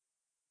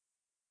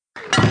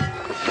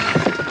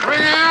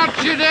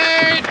out your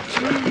dead!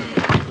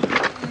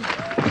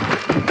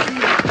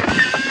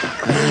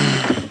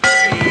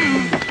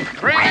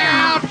 Bring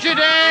out your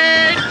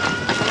dead!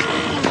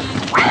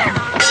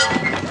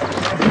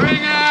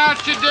 Bring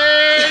out your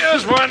dead!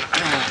 Here's one.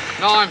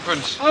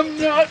 Ninepence. I'm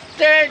not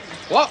dead.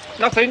 What?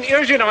 Nothing.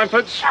 Here's your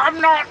ninepence.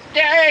 I'm not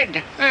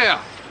dead. Here.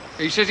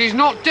 He says he's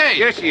not dead.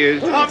 Yes, he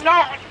is. I'm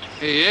not.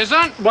 He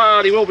isn't?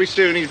 Well, he will be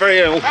soon. He's very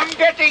ill. I'm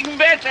getting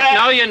better.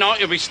 No, you're not.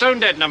 You'll be stone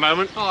dead in a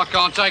moment. Oh, I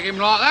can't take him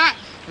like that.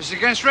 It's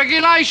against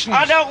regulations.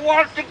 I don't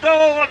want to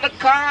go on the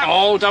car.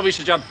 Oh, don't be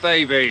such a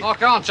baby. I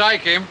can't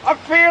take him. I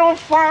feel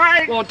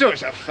fine. Well, do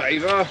us a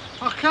favour.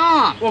 I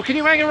can't. Well, can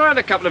you hang around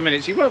a couple of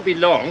minutes? He won't be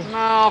long. No,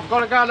 I've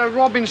got to go to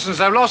Robinson's.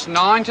 They've lost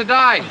 9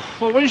 today.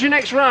 Well, when's your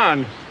next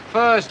run?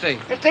 Thursday.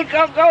 You think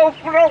I'll go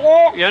for a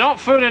walk? You're not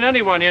fooling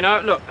anyone, you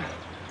know. Look,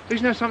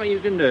 isn't there something you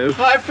can do?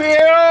 I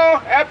feel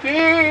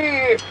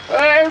happy.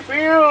 I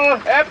feel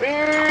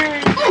happy.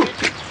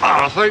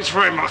 Ah, thanks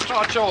very much.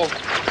 That's all.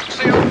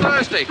 See you on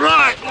Thursday.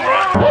 Right.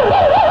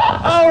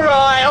 All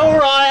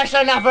right, that's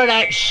enough of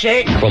that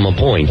shit. From a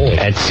point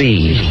at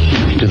sea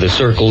to the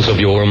circles of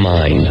your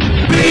mind.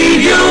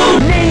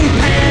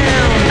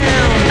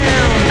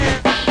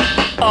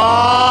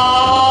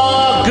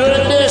 Oh,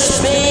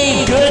 goodness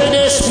me,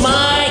 goodness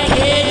my,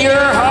 can your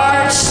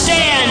heart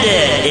stand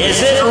it?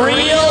 Is it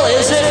real?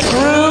 Is it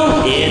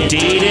true?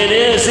 Indeed it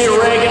is,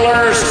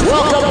 irregulars.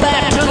 Welcome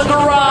back to the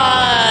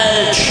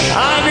garage.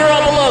 I'm your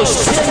Uncle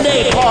Host, Tim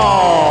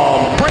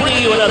Napalm,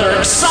 bringing you another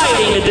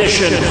exciting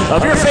edition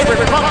of your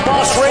favorite punk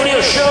boss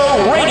radio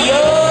show,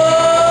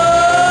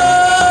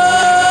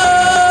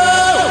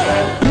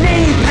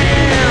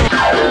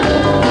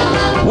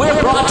 We're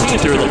brought to you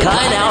through the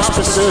kind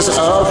auspices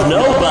of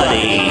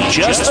nobody,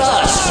 just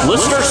us,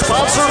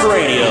 listener-sponsored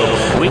radio.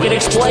 We can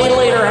explain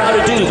later how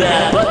to do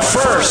that, but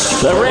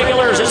first, the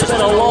regulars, it's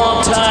been a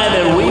long time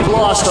and we've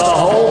lost a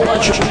whole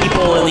bunch of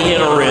people in the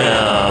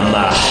interim.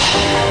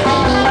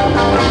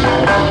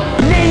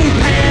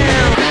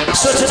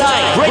 So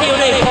tonight, Radio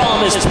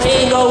Napalm is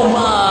paying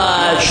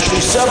homage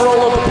to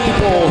several of the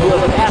people who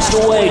have passed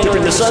away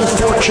during this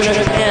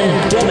unfortunate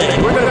pandemic.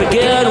 We're going to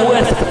begin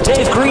with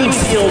Dave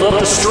Greenfield of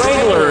the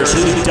Stranglers,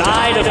 who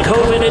died of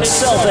COVID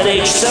itself at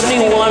age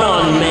 71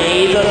 on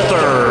May the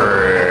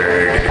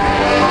 3rd.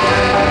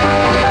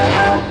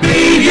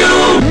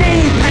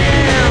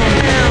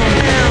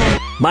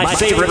 My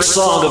favorite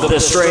song of the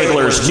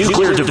Stranglers,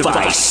 Nuclear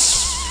Device.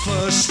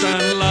 First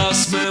and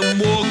last men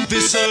walk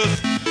this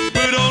earth,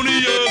 but only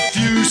a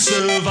few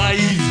survive.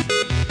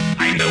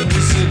 I'm the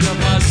Wizard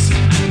of Oz,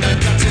 and I've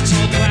got it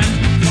all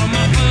planned for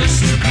my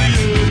first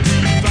nuclear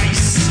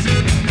device.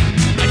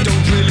 I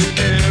don't really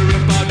care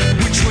about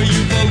which way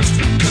you vote,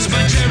 cause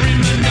my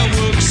gerrymander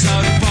works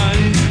out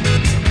fine.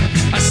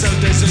 I sell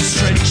desert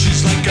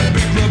stretches like a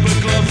big rubber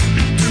glove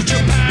to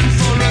Japan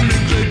for a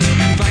nuclear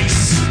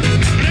device.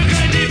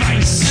 Nuclear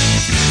device.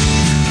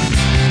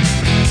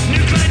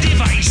 Nuclear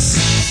device.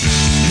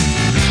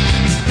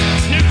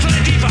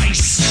 Nuclear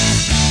device.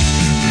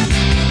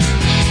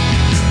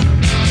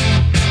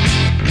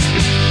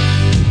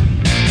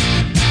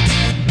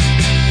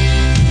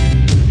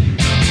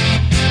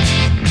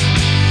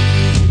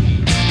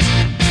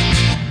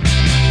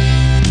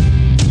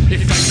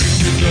 If I could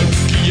get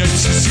lucky, I'd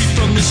secede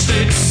from the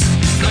States.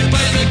 I'd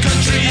buy the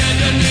country at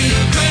an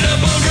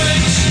incredible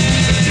rate.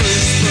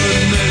 First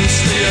burn, then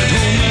stay at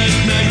home at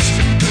night,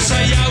 cause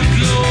I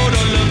outlawed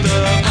all of the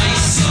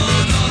ice.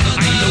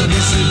 I'm the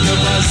Wizard of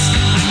Oz,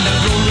 and I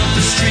roll up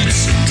the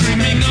streets,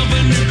 dreaming of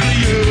a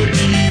nuclear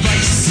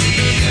device.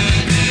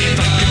 If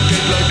I could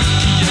get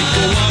lucky, I'd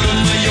go out on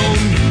my own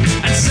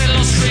and sell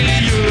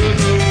Australia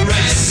the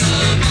rice.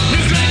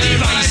 Nuclear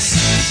device.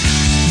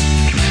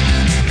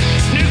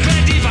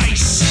 Nuclear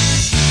device.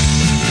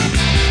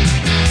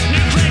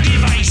 Nuclear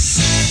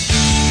device.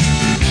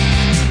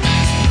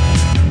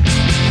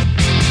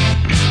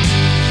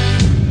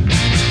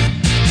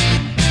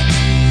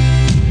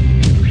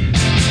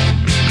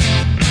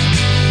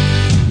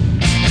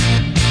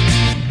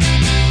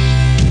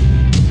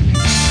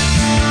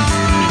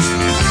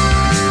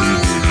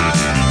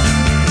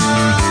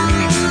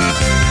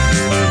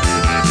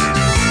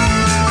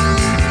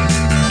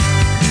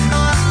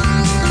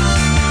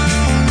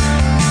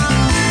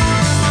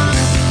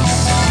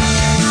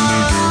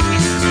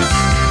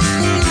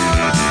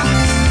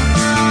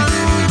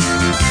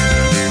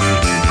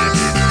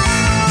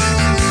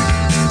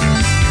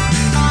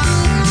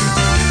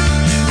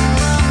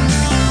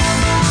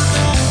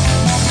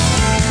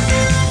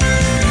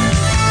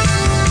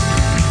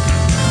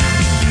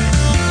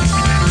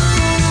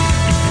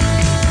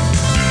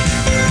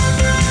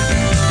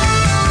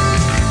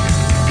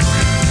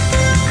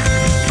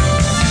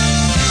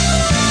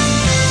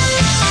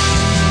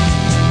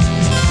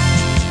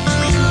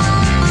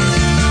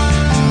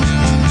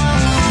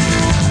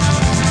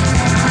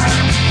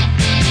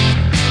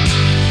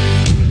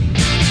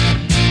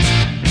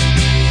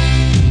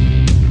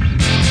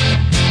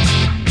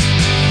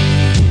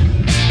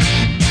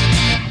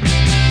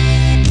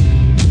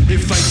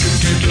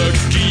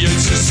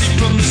 ecstasy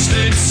from the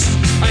States,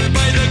 I'd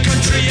buy the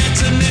country at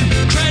an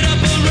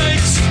incredible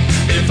rate.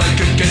 If I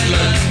could get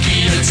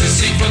lucky,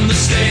 ecstasy from the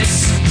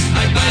States,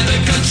 I'd buy the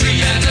country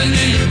at an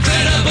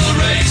incredible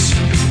rate.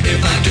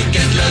 If I could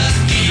get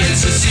lucky,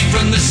 ecstasy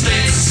from the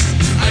States,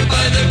 I'd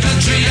buy the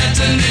country at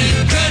an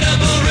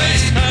incredible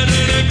rate. At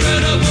an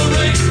incredible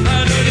rate.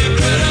 At an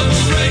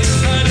incredible rate.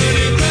 At an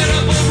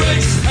incredible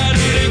rate. At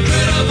an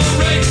incredible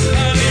rate.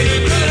 At an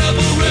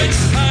incredible rate.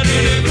 At an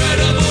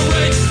incredible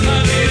rate.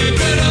 At an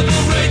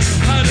incredible rate.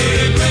 At an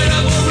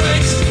incredible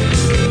rate.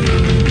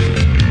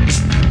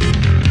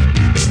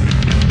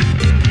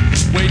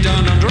 Way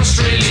down under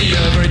Australia,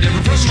 very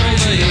different from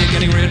over here.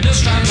 Getting rid of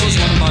stranglers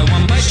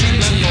one by cheap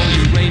and for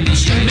you rainy.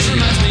 It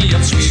reminds me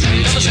of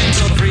Sweden. Never seen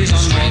so freeze on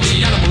all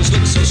the animals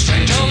look so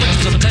strange. All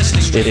victims of testing.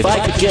 If I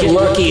could get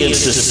lucky and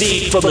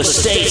secede from the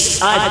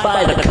States, I'd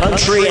buy the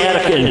country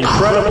at an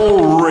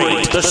incredible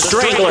rate. The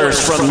Stranglers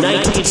from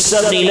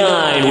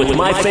 1979 with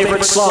my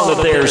favorite song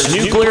of theirs,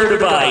 Nuclear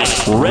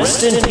Device.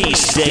 Rest in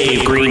peace,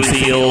 Dave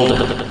Greenfield.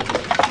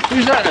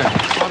 Who's that then?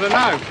 I don't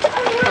know.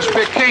 Must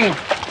be a king.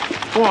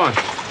 Why?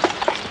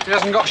 He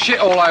hasn't got shit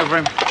all over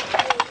him.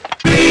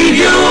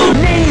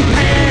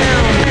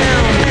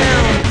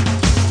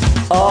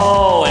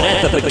 Oh, and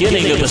at the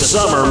beginning of the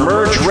summer,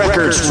 Merge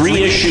Records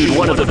reissued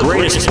one of the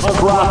greatest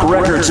punk rock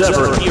records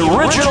ever, the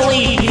original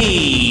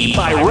EP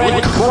by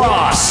Red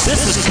Cross.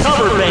 This is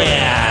Cover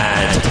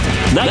Band,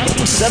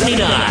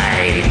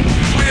 1979.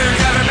 We're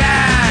cover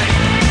band.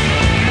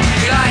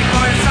 We like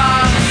more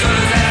songs,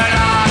 solos that are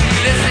long.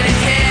 Listen to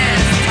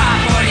kids, top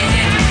 40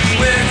 hits.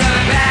 We're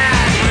cover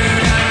band.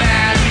 We're cover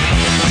band.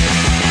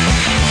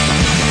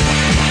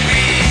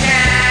 We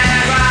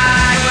can't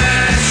ride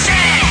with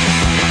shit.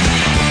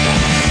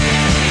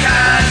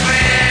 'Cause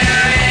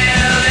we're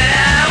ill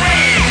and we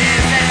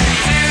listen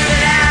to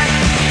that.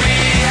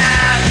 We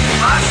have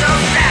Marshall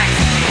stacks.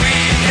 We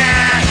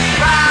can't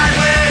ride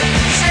with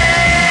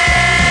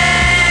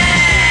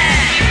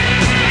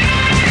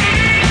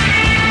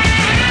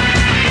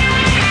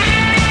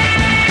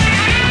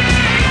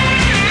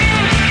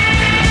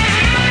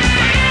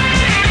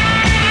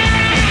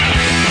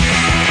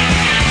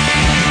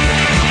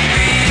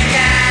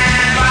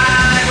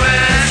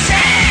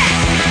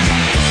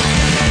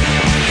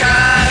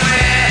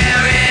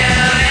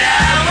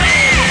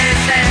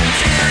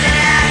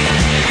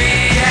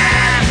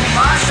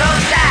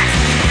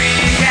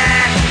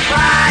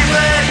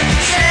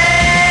shit.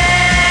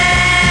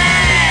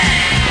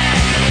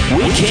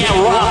 We Can't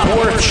Rock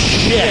Worth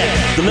Shit.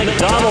 The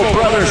McDonald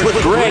Brothers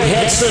with Greg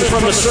Hedson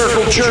from the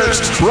Circle Jerks,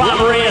 Rob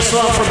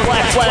Reynoso from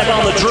Black Flag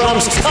on the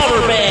drums,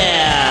 Cover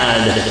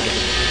Band.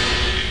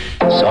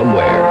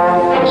 Somewhere,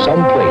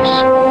 someplace,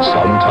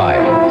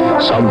 sometime,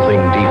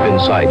 something deep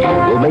inside you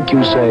will make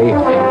you say,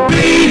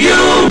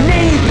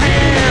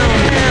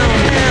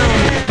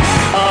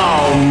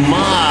 Oh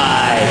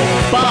my!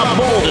 Bob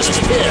Mould is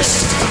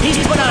pissed. He's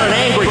put out an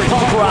angry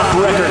punk rock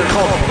record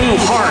called Blue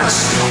Hearts,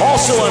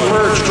 also on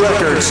Merged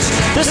Records.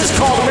 This is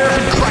called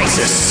American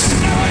Crisis.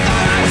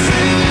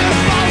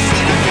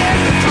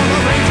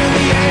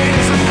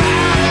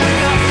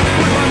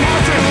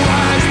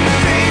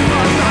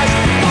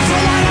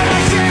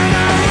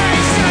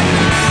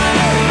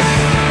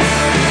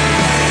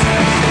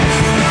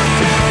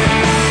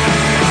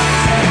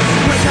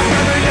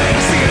 We're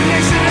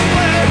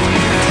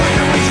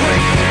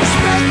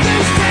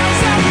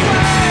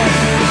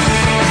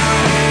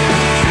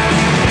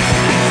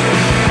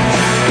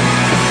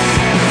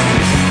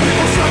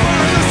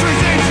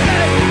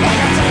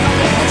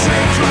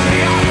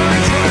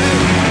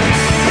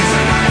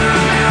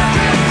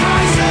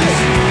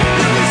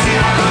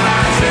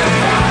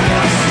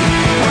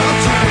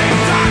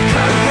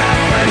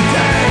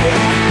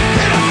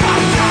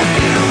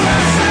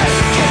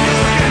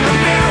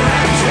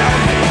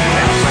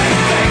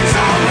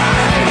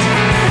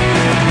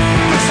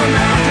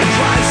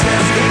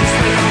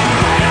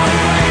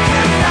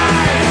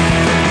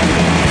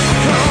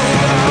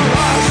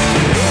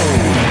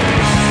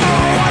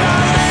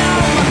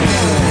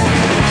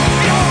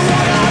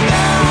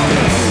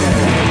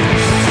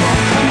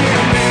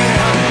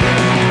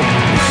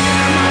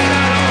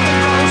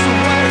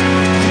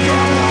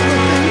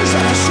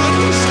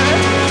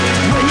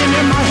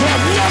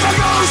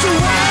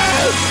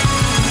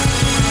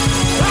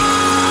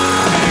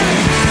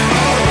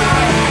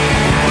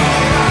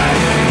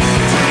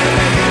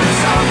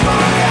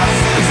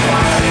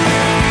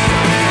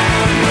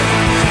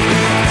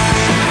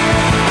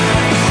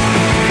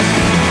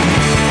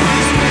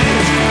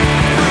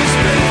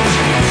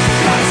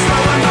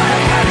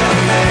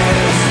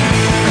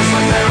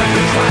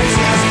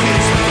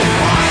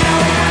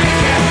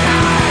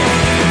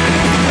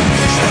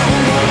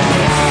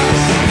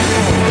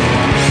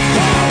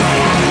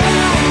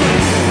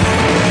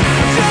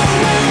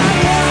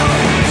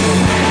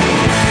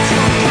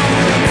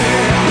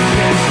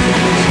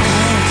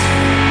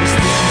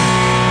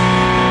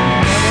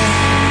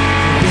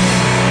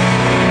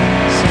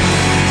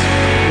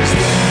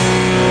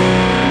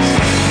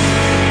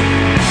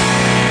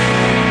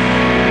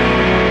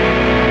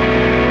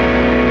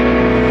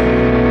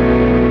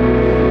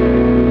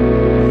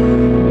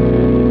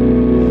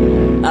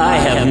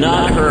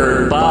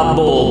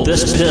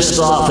pissed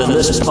off in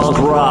this punk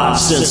rock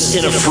since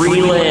In a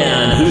Free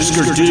Land,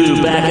 Husker Du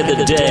back in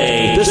the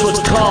day. This one's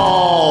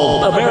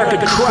called American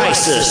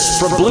Crisis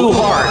from Blue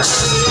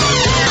Hearts.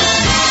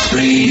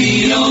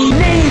 Radio.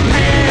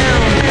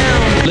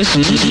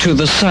 Listen to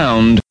the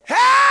sound. Hey,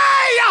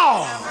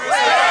 y'all!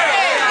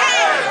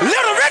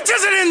 Little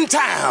Richard's in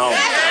town.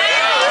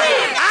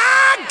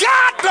 I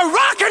got the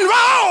rock and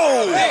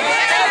roll,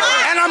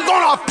 and I'm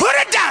gonna put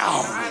it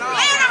down.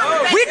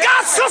 We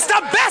got Sister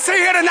Bessie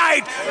here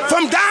tonight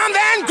from down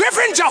there in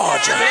Griffin,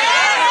 Georgia.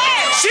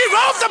 She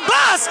rode the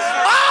bus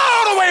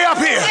all the way up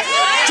here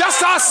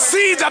just to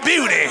see the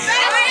beauty.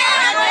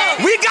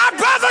 We got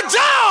Brother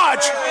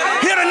George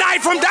here tonight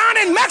from down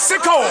in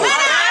Mexico.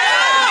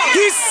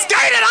 He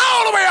skated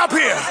all the way up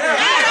here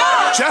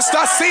just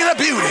to see the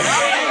beauty.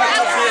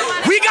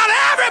 We got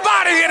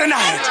everybody here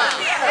tonight.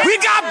 We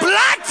got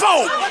black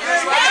folk.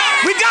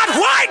 We got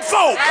white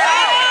folk.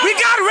 We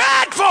got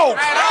red folk.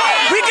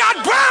 We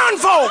got brown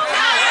folk.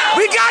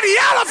 We got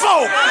yellow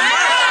folk.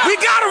 We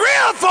got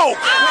real folk.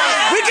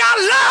 We got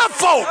love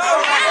folk.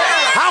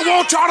 I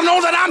want y'all to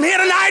know that I'm here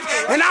tonight,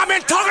 and I've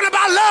been talking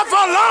about love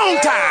for a long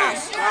time.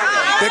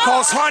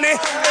 Because, honey,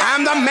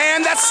 I'm the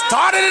man that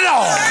started it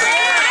all.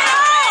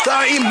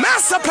 The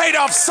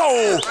emancipator of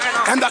soul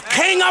and the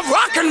king of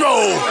rock and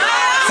roll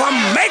from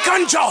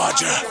Macon,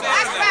 Georgia.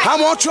 I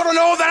want you to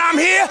know that I'm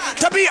here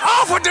to be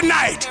offered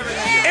tonight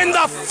in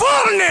the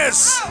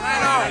fullness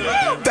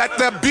that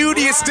the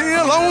beauty is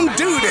still on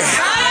duty.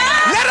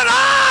 Let it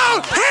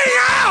all hang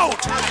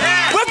out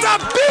with the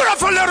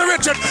beautiful Little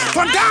Richard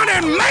from down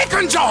in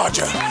Macon,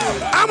 Georgia.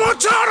 I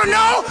want y'all to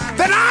know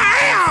that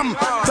I am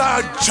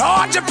the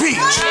Georgia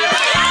Peach.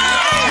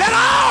 Let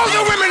all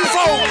the women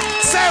folk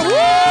say,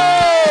 woo!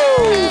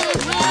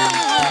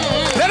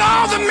 Let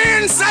all the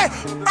men say,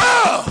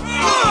 oh,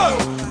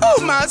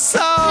 oh my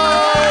soul.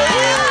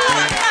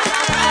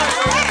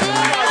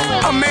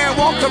 A man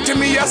walked up to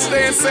me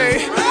yesterday and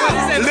said,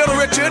 Little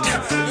Richard,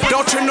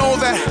 don't you know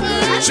that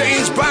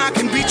James Brown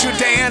can beat you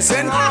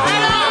dancing?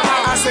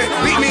 I said,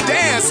 beat me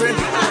dancing?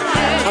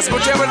 I said,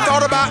 but you ever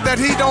thought about that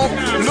he don't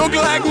look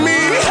like me?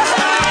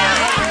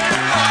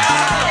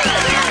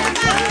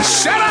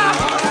 Shut up!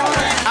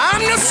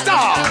 I'm the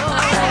star,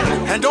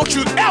 and don't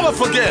you ever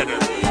forget it.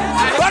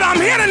 But I'm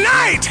here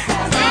tonight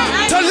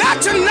to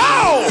let you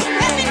know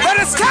that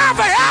it's time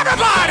for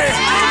everybody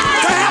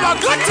to have a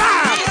good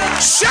time.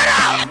 Shut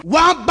up!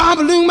 Womp bom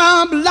balloon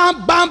bom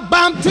bom bom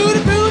bom to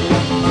the boot,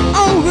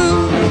 oh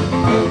rude,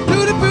 to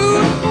the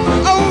boot,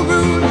 oh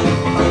rude,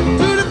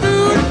 to the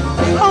boot,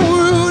 oh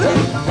rude,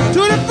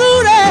 to the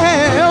boot,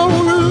 oh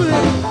rude,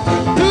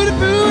 to the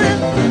boot,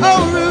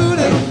 oh rude.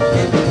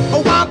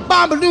 Oh womp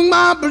bom balloon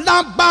bom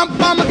bom bom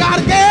bom. I got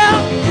a girl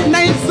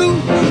named Sue.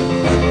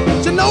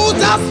 She knows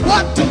just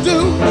what to do.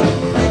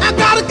 I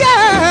got a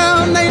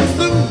girl named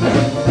Sue.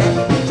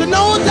 She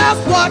knows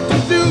just what to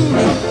do.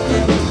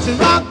 She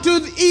rock to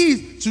the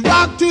east, she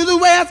rock to the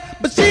west,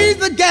 but she's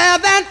the girl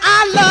that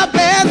I love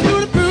best. To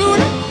the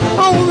booty,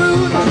 oh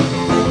Rudy,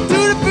 to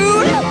the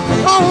booty,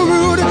 oh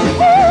Rudy,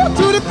 ooh,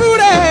 to the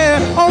booty,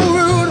 oh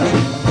Rudy,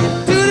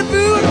 to the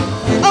booty,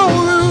 oh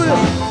Rudy,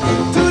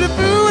 to the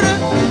booty,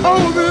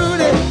 oh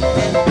Rudy.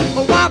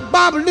 Oh, wop,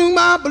 bop, loom,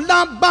 bop,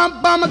 lump, bum,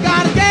 bum. I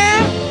got a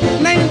girl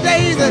named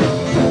Daisy.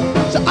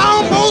 She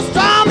almost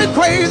drives me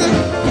crazy.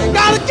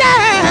 Got a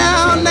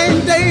girl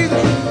named Daisy.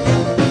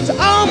 She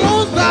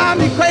almost drives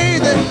me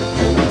crazy.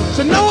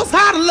 She knows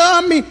how to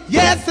love me,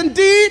 yes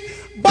indeed.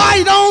 Boy,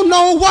 you don't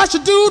know what she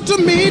do to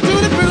me. To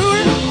the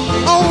booty,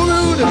 oh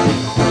Rudy.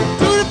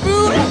 To the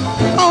booty,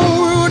 oh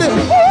Rudy.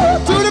 Ooh,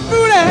 to the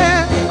booty,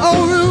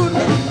 oh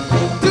Rudy.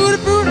 To the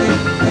booty,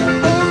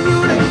 oh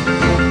Rudy.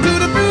 To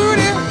the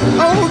booty,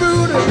 oh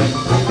Rudy.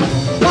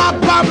 Bop,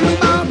 bop,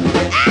 bop.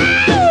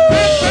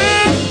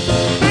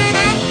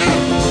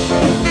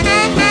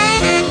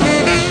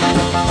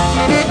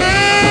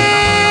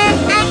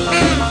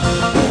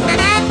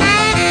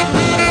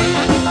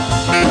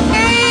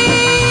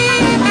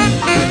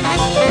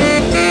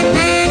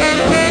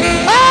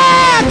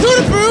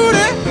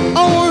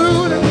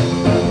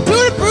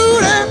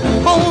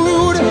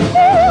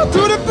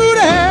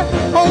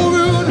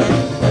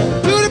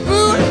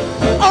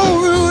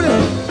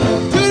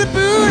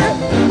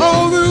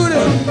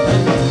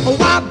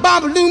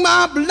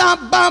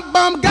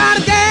 Got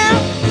a gal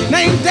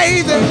named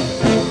Daisy.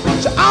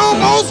 She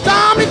almost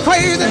drives me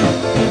crazy.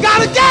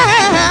 Got a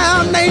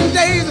gal named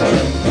Daisy.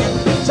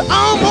 She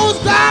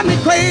almost drives me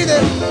crazy.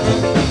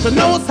 She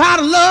knows how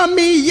to love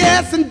me,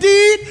 yes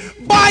indeed.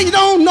 Boy, you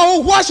don't know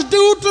what she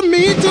do to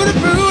me. To the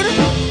booty,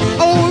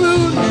 oh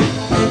Rudy.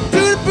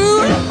 To the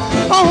booty,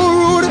 oh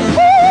Rudy.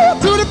 Ooh,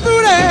 to the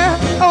booty,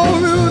 oh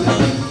Rudy.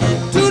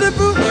 To the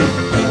booty,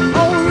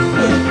 oh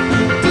Rudy.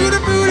 To the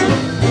booty,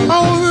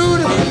 oh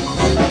Rudy.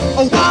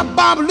 Oh, wop,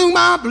 bop, loom,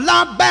 bop,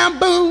 lop, bam,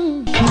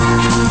 boom.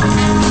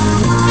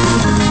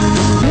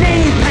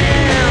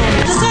 NAPALM.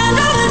 The sound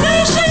of the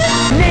nation.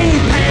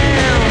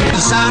 NAPALM. The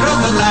sound of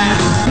the land.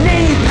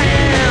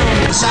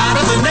 NAPALM. The sound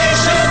of the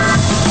nation.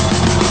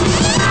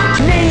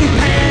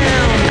 NAPALM.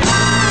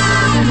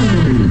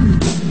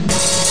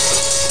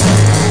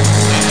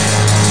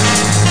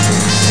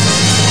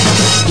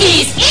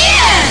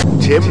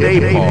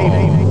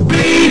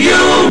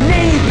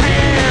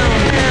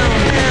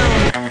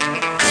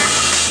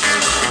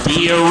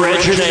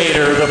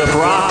 originator, the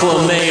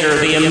proclamator,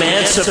 the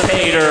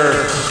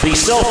emancipator, the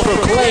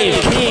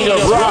self-proclaimed king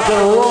of rock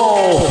and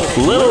roll,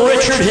 Little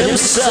Richard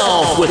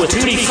himself with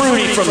Tutti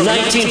Frutti from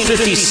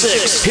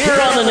 1956 here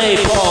on the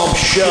Napalm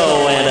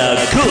Show. And a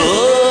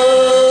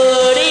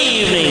good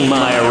evening,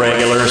 my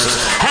irregulars.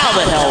 How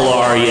the hell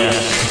are you?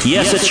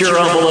 Yes, it's your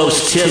humble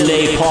host, Tim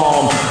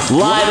Napalm,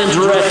 live and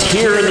direct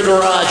here in the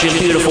garage in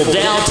beautiful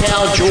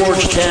downtown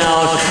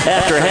Georgetown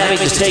after having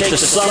to take the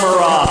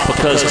summer off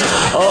because,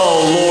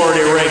 oh Lord,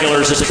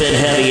 irregulars, it's been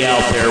heavy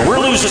out there.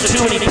 We're losing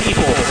too many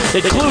people,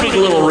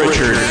 including Little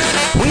Richard.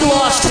 We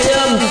lost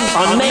him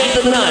on May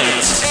the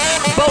 9th.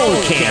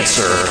 Bone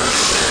cancer.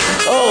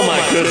 Oh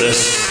my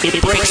goodness. It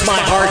breaks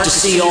my heart to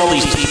see all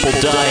these people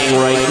dying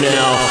right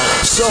now.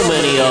 So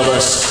many of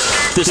us.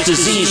 This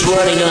disease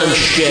running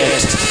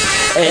unchecked.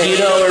 And you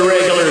know,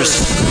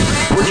 irregulars,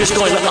 we're just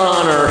going to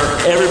honor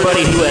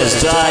everybody who has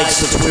died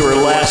since we were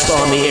last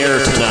on the air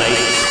tonight.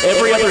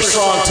 Every other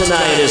song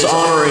tonight is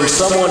honoring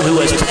someone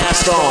who has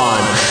passed on.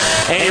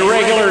 And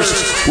irregulars,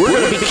 we're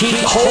going to keep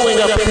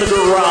holding up in the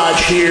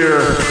garage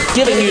here,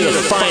 giving you the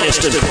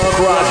finest of punk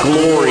rock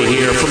glory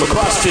here from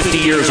across 50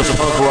 years of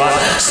punk rock,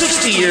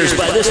 60 years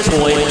by this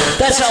point.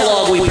 That's how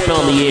long we've been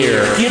on the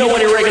air. You know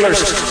what,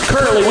 irregulars?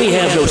 Currently, we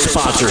have no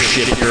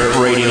sponsorship here at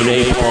Radio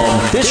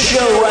Napalm. This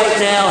show right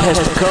now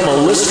has become a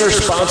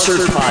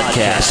listener-sponsored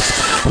podcast.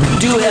 We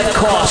do have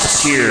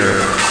costs here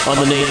on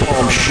the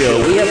Napalm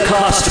Show. We have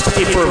costs to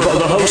pay for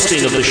the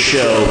hosting of the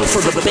show,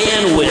 for the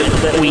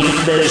bandwidth that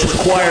is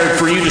required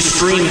for you to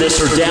stream this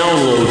or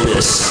download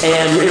this.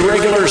 And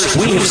irregulars,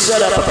 we have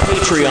set up a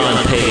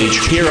Patreon page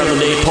here on the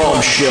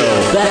Napalm Show.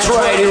 That's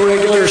right,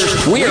 irregulars.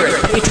 We are at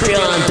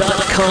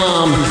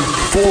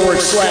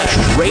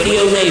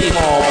patreon.com/Radio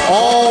Napalm.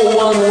 All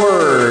one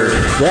word.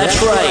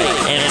 That's right.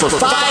 And for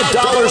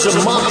 $5 a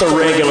month,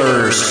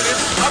 irregulars.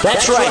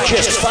 That's right,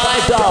 just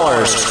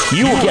 $5.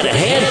 You will get a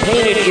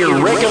hand-painted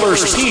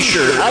Irregulars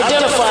t-shirt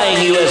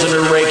identifying you as an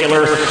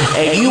irregular,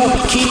 and you will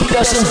keep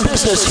us in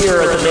business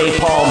here at the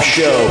Napalm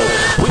Show.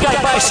 We got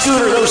to buy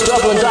Scooter those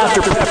Dublin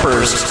Dr.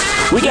 Peppers.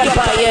 We got to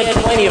buy Ed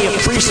plenty of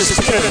Reese's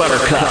peanut butter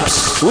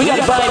cups. We got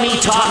to buy me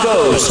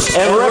tacos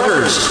and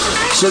Rutgers.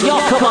 So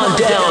y'all come on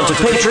down to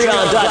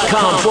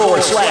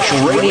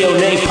patreon.com/Radio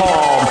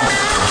Napalm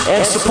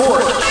and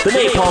support the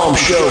Napalm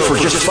Show for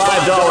just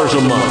 $5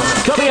 a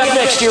month. Coming up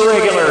next,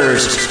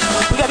 irregulars,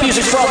 we got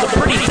music from the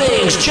Pretty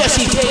Things,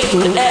 Jesse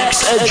Dayton,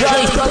 X, and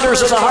Johnny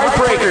Thunders and the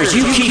Heartbreakers.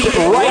 You keep it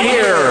right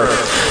here.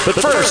 But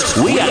first,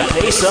 we got to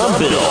pay some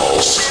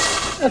bills.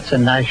 That's a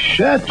nice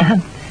shirt.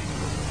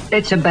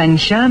 It's a Ben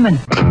Sherman.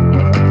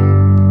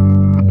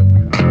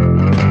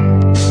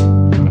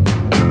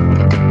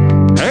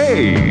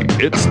 Hey,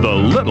 it's the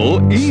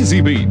Little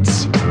Easy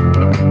Beats.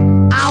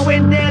 I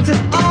went dancing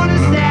on a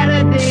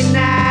Saturday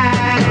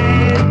night.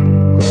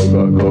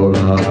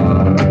 Coca-Cola,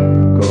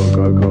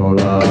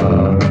 Coca-Cola.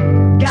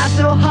 Got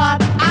so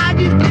hot, I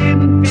just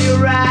didn't feel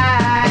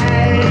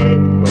right.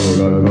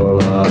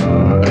 Coca-Cola,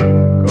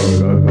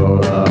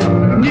 Coca-Cola.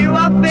 Knew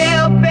I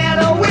felt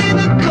better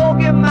with a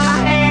Coke in my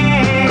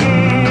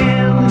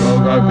hand.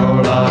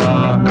 Coca-Cola,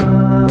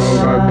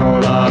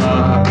 Coca-Cola.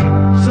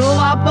 So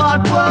I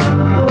bought one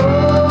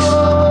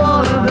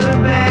for the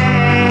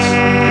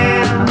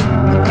band.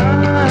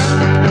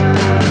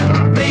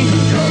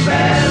 Things go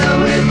better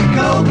with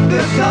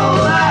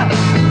Coca-Cola.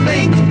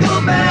 Things go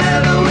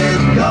better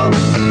with Coke.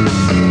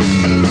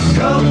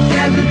 Coke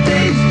has a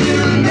taste you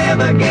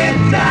never get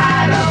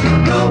tired of.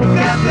 Coke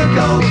after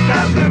Coke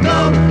after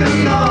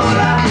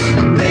Coca-Cola.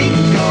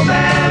 Things go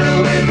better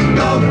with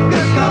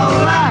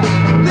Coca-Cola.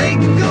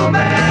 Things go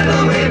better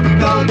with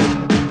Coke.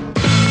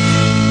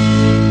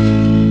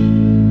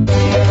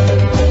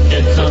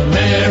 It's a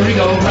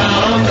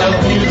merry-go-round of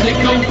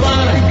musical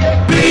fun.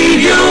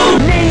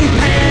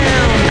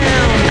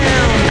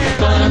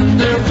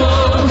 Wonderful.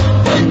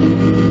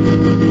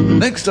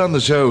 Next on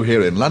the show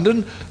here in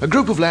London, a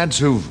group of lads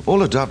who've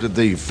all adopted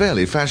the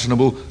fairly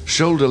fashionable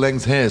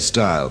shoulder-length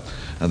hairstyle.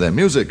 And their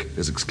music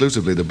is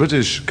exclusively the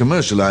British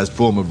commercialized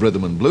form of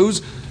rhythm and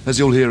blues, as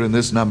you'll hear in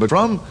this number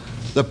from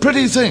The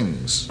Pretty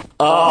Things.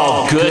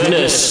 Oh,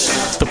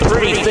 goodness. The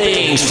Pretty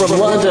Things from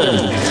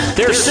London.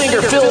 Their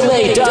singer Phil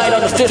May died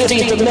on the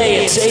 15th of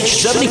May at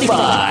age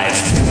 75.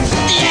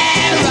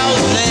 Yeah,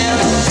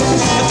 Roseland,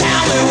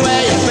 tell me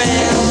where you've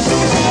been.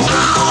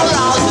 Oh,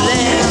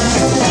 Roseland,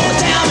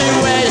 tell me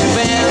where you've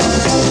been.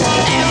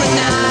 Every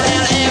night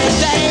and every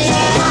day,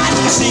 hide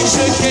and seek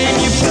the game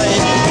you play.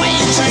 When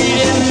you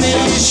treated me,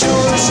 you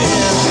sure as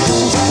hell.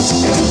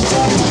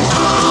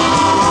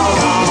 Oh,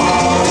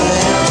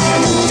 Roseland,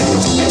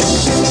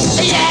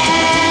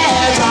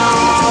 yeah,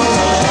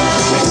 Roseland.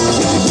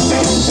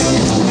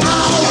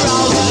 Oh,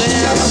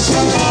 Roseland,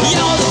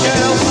 you're the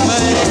girl for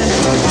me.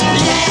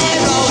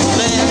 Yeah,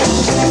 Roseland,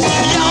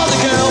 you're the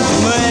girl for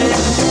me.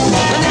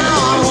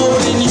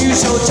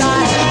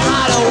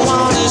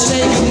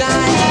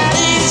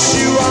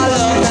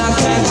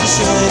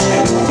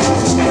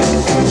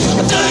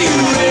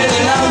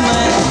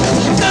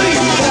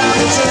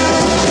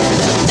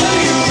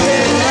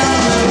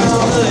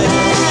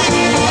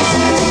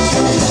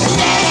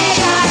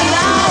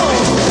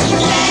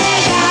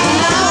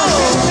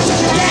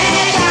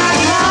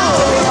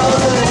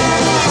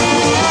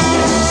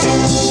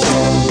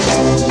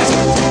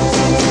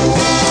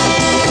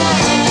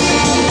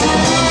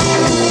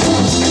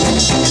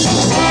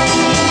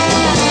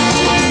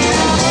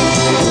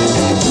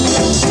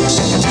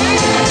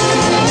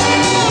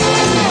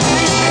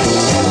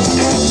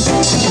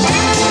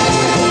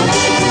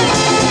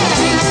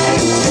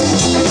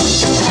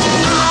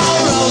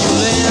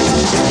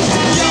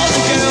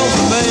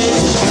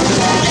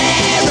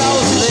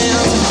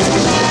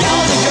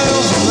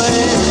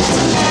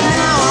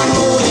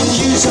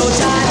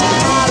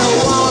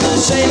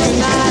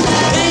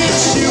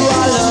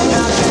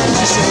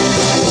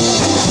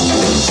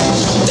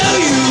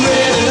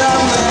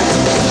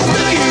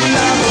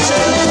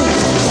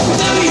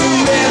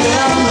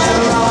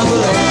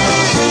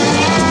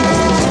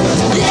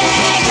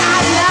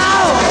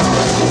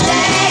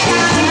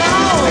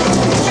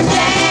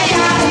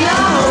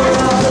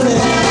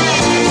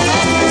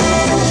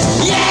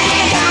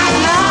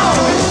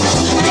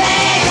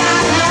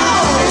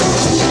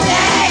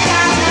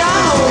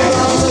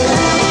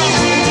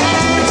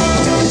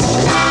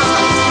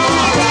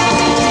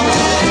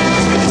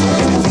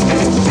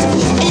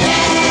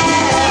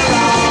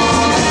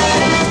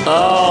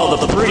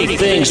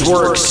 things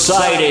were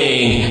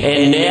exciting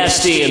and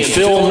nasty, and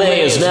Phil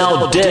May is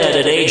now dead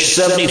at age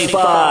 75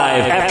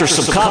 after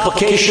some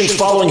complications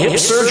following hip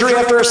surgery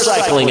after a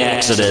cycling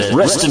accident.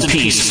 Rest in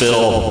peace,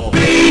 Phil.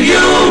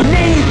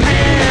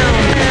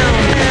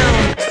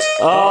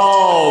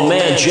 Oh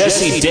man,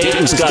 Jesse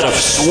Dayton's got a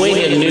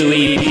swinging new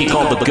EP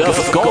called the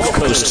Gulf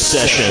Coast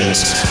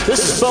Sessions. This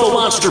is Bo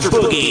Monster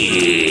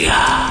Boogie.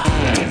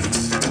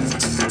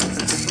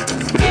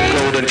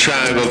 Golden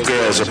Triangle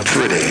girls are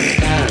pretty.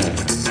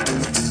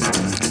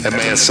 That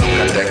man, some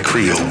got that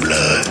Creole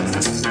blood.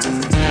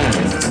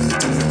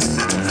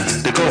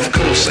 The Gulf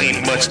Coast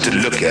ain't much to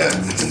look at,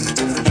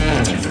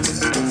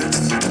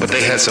 but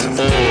they had some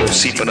oil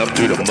seeping up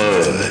through the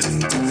mud.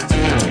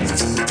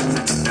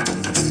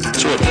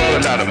 So it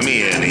brought a lot of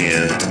men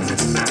in,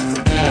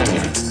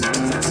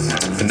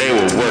 and they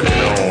were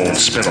working on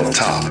Spinal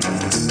Top.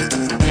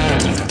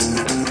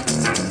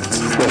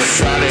 Well,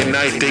 Friday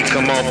night they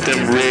come off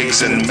them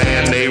rigs, and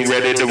man, they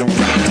ready to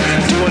rock,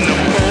 doing the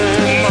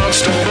old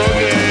monster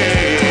boogie.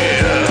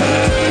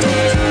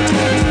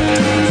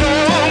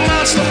 Old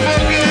monster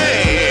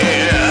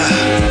boogie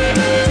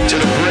to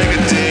the break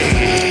of day.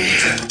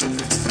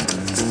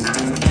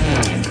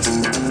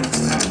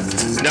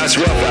 Now it's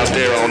rough out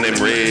there on them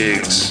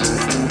rigs.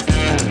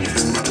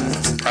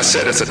 I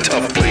said it's a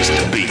tough place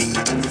to be.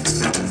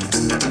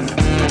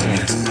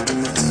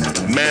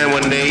 Man,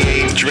 when they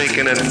ain't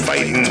drinking and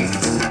fighting,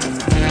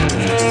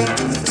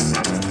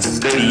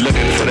 they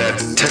looking for that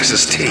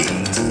Texas tea.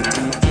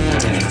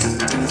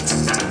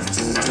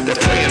 They're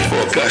praying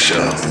for a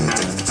gusher,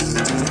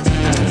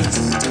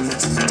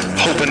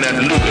 hoping that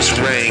Lucas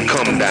rain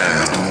come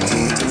down.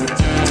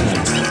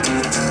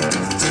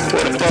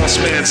 Well, the boss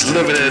man's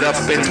living it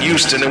up in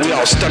Houston, and we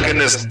all stuck in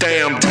this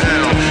damn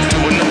town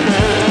doing the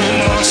old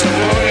monster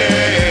boogie.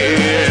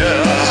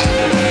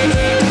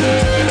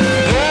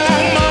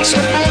 Old monster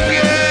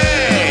boogie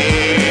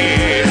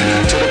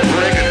to the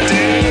break of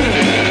day.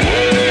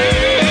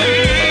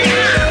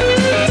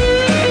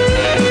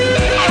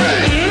 All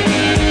right.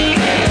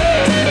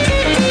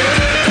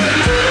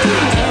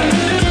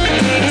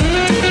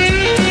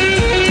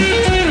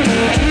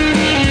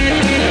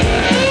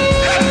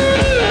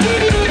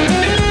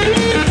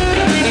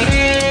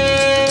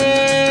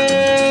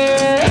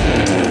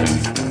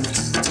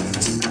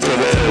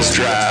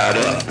 Dried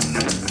up.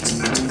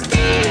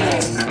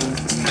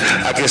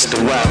 I guess the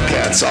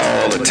wildcats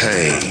all the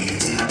tame.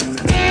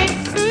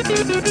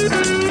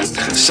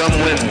 Some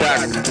went back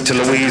to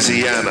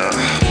Louisiana.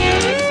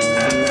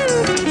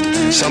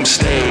 Some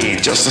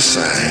stayed just the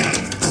same.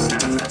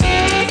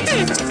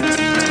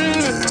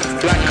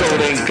 Black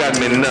coat ain't got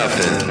me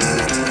nothing.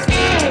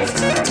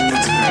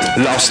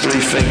 Lost 3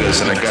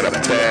 fingers and I got a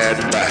bad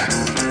back.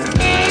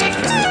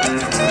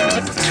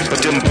 But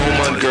them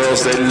Beaumont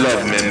girls, they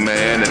love me,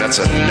 man, and that's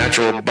a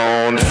natural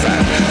born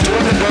fact.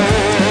 Doing the Bo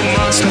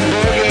Monster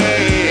Boogie.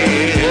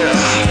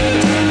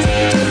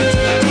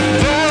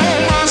 Bo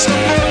Monster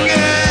Boogie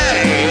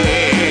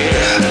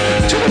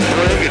to the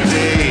break of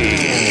day.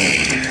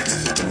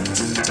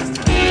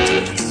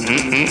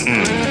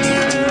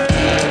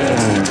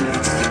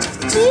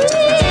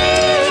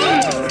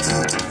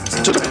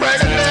 To the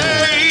break of day.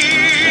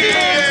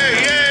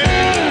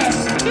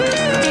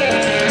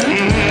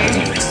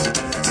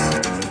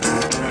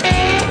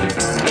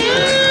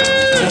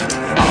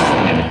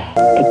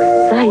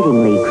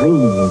 Excitingly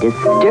clean,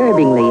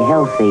 disturbingly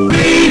healthy.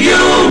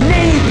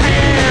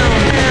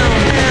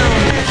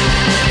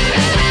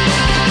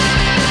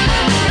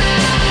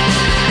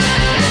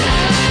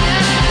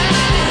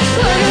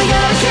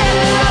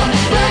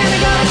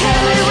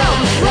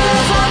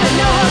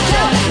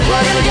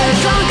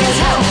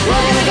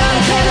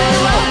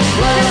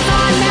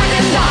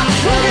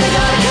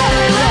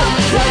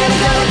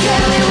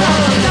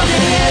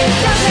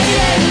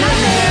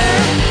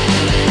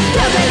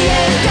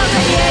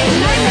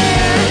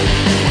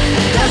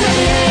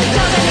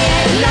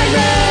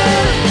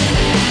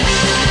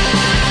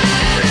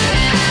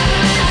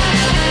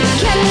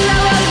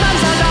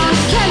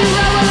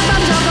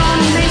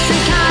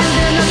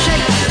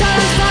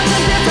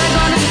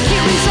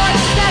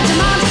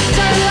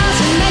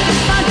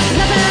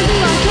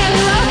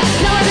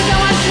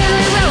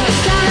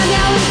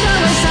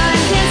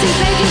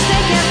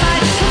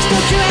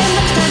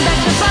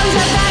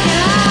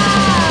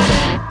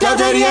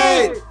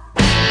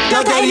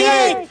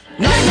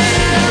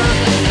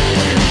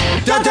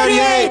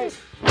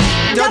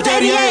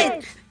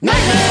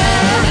 Nightmare.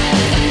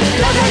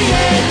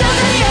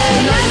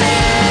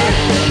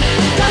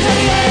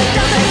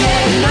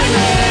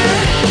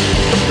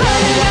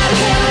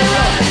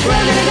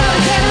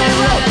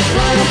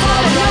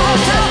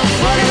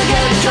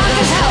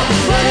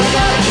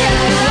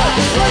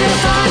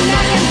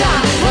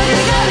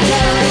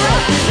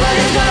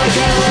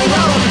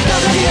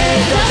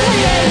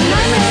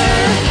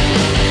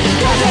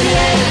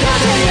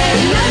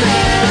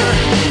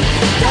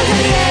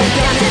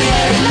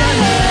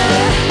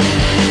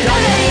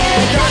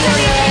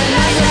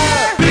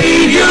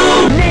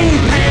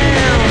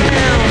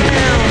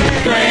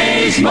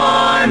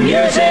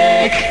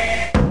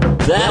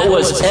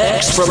 was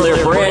X from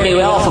their brand new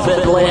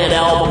Alphabet Land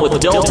album with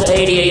Delta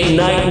 88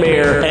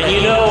 Nightmare. And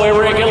you know,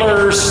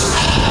 irregulars,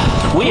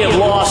 we have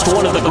lost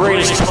one of the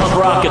greatest punk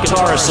rock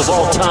guitarists of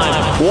all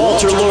time,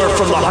 Walter Lure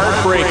from the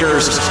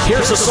Heartbreakers.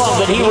 Here's a song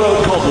that he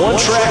wrote called One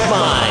Track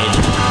Mind.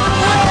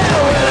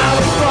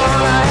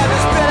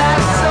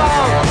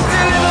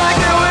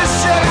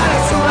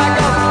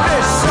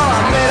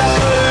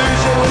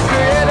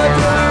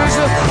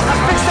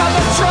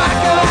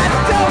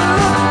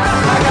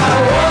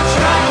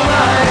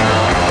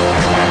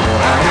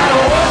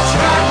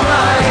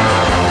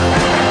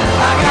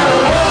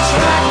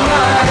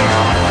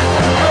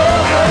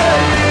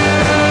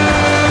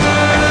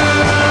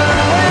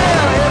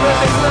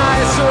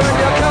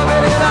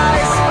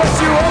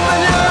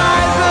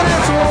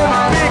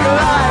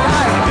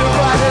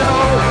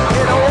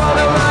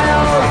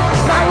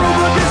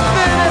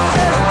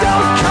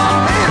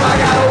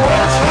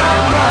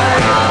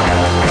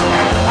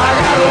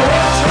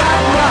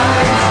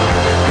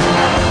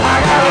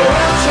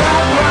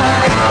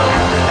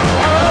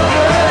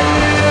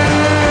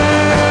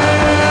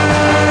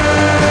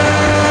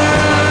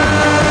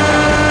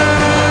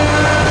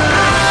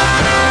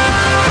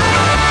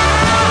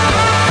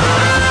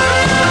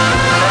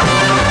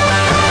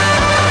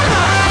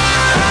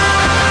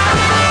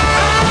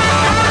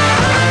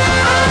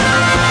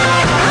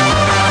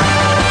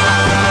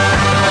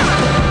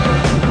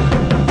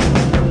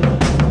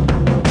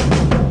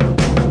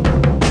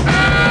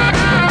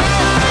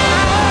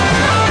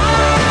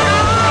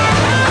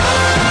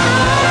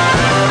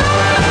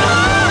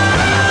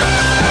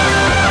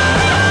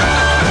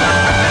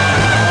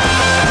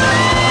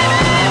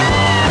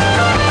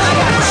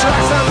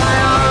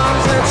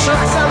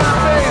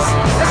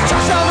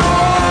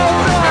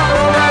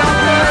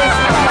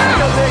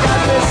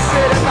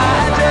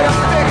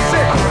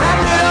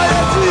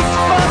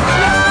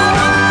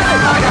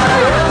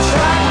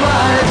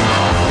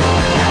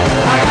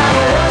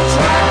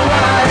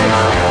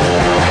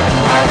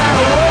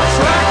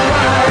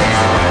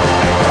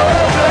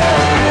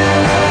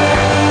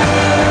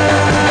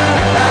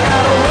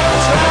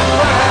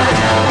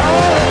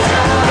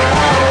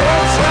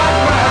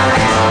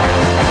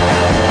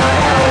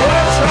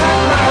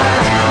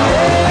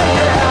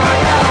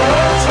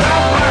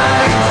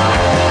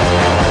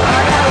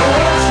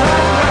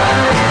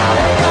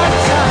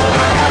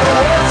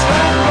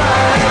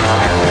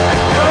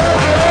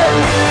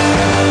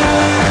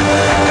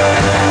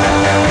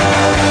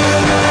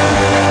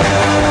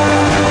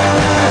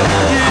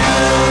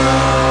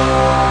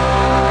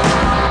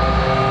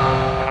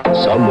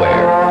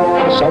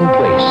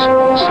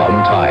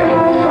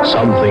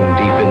 Something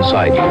deep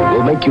inside you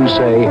will make you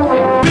say,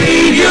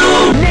 Be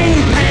you!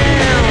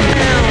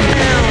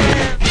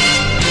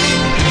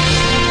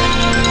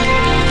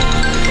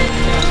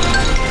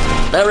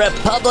 The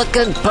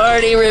Republican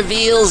Party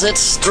reveals its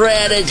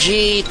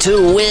strategy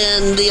to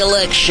win the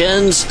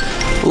elections.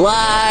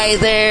 Lie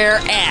their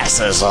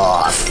asses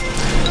off.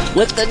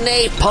 With the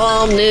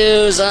Napalm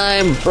News,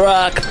 I'm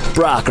Brock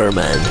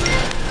Brockerman.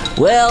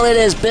 Well, it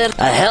has been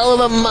a hell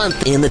of a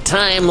month in the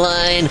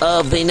timeline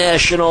of the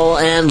national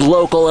and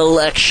local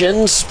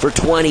elections for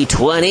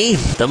 2020.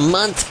 The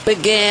month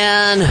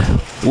began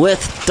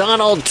with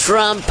Donald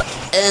Trump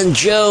and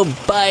Joe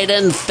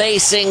Biden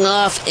facing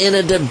off in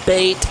a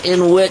debate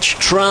in which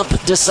Trump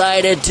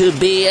decided to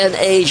be an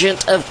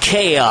agent of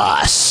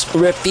chaos,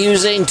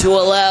 refusing to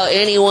allow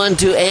anyone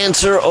to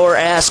answer or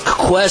ask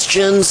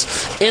questions,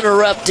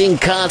 interrupting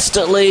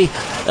constantly,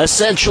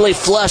 essentially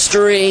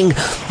flustering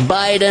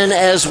Biden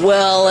as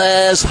well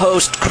as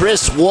host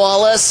Chris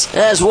Wallace,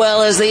 as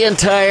well as the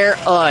entire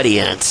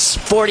audience.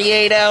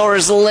 48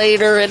 hours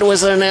later, it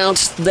was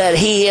announced that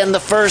he and the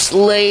First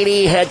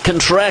Lady had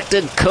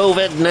contracted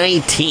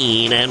COVID-19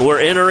 and were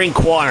entering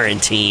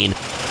quarantine.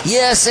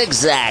 Yes,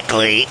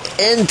 exactly.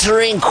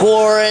 Entering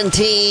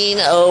quarantine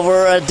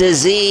over a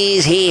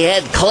disease he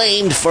had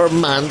claimed for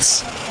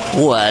months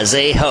was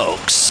a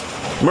hoax.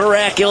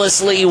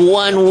 Miraculously,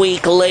 1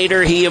 week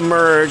later, he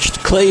emerged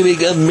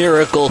claiming a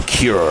miracle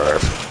cure.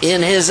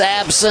 In his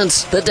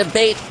absence, the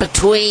debate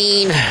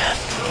between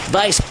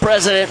Vice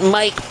President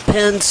Mike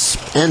Pence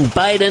and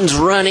Biden's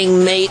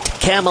running mate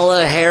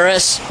Kamala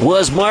Harris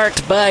was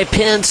marked by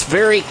Pence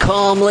very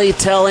calmly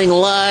telling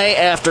lie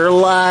after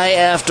lie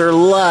after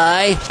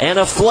lie and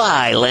a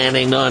fly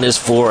landing on his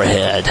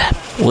forehead,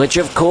 which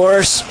of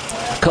course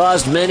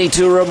caused many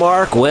to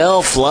remark,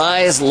 well,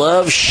 flies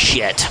love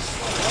shit.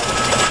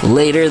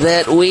 Later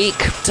that week,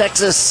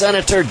 Texas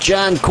Senator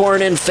John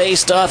Cornyn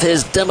faced off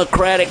his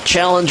Democratic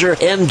challenger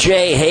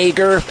M.J.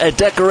 Hager, a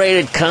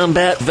decorated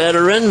combat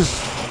veteran,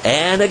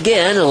 and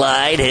again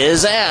lied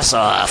his ass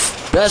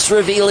off, thus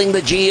revealing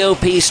the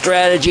GOP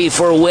strategy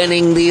for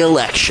winning the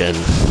election.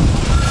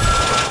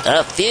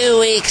 A few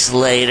weeks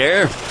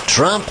later,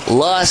 Trump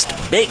lost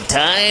big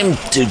time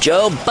to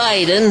Joe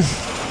Biden,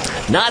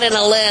 not in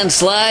a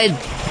landslide,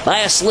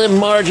 by a slim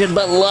margin,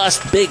 but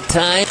lost big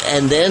time,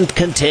 and then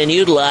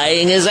continued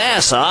lying his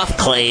ass off,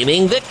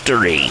 claiming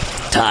victory,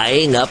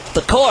 tying up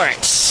the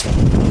courts.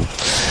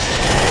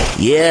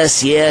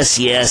 Yes,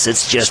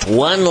 it's just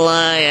one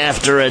lie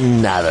after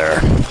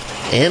another.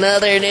 In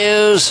other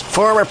news,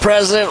 former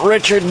President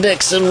Richard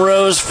Nixon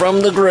rose from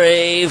the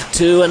grave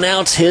to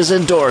announce his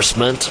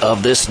endorsement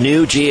of this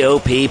new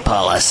GOP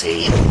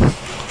policy.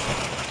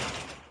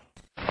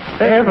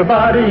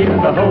 Everybody in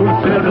the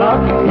whole city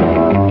block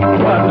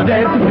was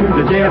dancing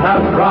to the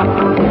jailhouse rock.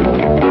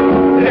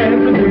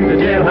 Dancing to the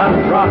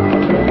jailhouse rock.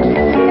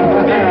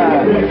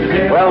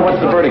 Well, what's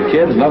the verdict,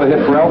 kids? Another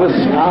hit for Elvis?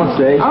 I'll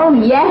say. Oh,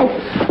 yes.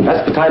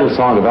 That's the title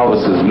song of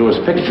Elvis's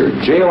newest picture,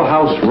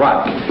 Jailhouse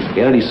Rock.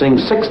 In it, he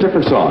sings 6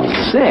 different songs.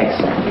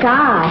 6?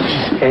 Gosh.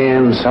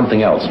 And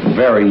something else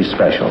very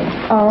special.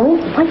 Oh,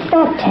 what's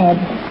that, Ted?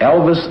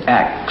 Elvis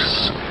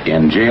acts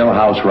in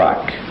Jailhouse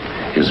Rock.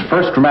 His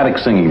first dramatic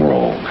singing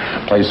role.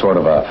 Plays sort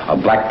of a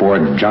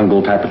blackboard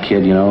jungle type of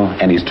kid, you know,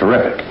 and he's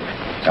terrific.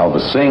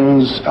 Elvis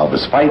sings,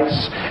 Elvis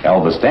fights,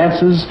 Elvis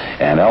dances,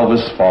 and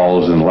Elvis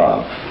falls in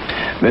love.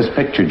 This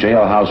picture,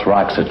 Jailhouse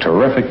Rock's a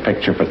terrific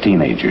picture for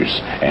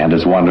teenagers, and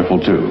is wonderful,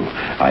 too.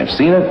 I've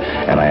seen it,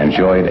 and I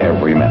enjoyed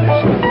every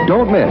minute.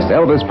 Don't miss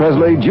Elvis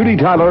Presley, Judy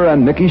Tyler,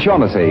 and Mickey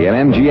Shaughnessy in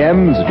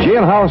MGM's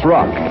Jailhouse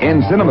Rock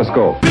in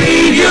CinemaScope.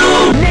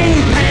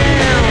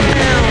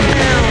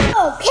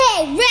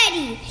 Okay,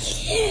 ready.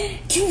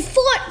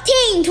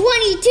 14,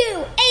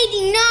 22,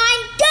 89,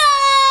 go!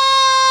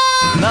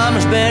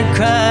 Mama's been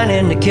crying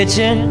in the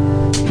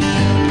kitchen.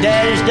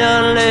 Daddy's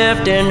done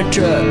left in the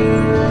truck.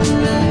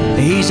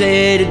 He's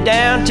headed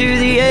down to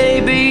the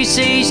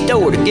ABC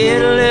store to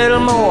get a little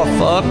more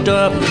fucked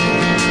up.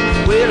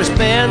 Well, it's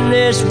been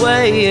this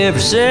way ever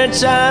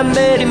since I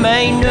met him.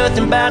 Ain't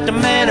nothing about the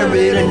man I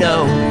really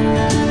know,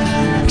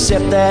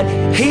 except that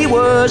he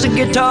was a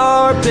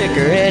guitar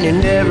picker and he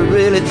never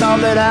really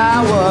thought that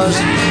I was.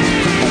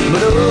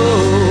 But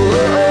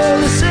oh,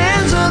 the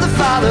sins of the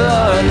father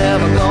are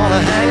never gonna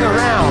hang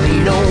around me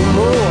no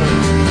more.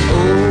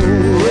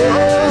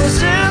 Oh, the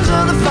sins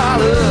of the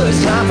father,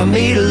 it's time for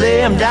me to lay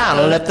them down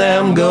and let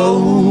them go.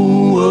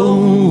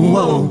 Oh,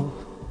 oh.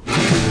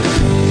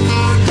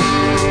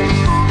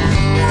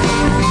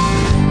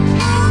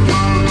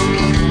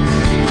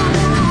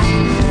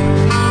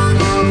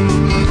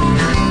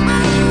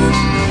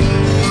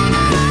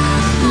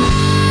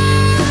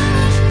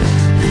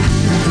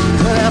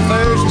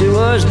 First it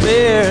was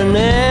beer, and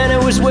then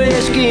it was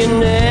whiskey,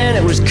 and then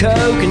it was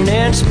coke, and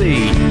then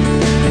speed.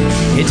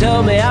 He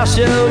told me, I'll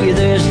show you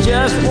there's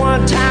just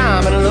one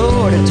time, and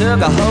Lord, it took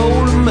a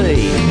hold of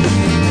me.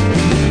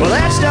 Well,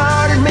 that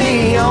started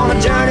me on a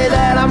journey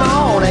that I'm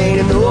on,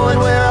 ain't knowing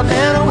where I've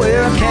been or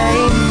where I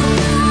came.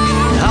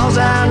 All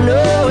I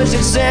know is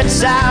that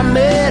since I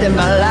met him,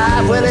 my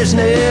life, well, it's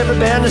never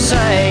been the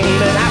same.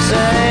 And I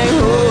sang,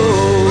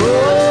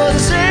 oh, the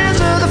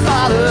sins of the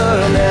father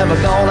are never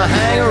gonna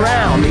hang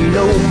around me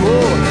no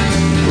more.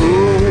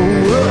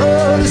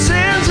 Oh, the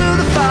sins of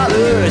the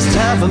father, it's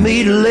time for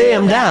me to lay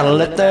them down and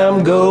let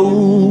them go.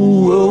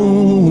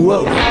 Oh,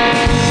 oh.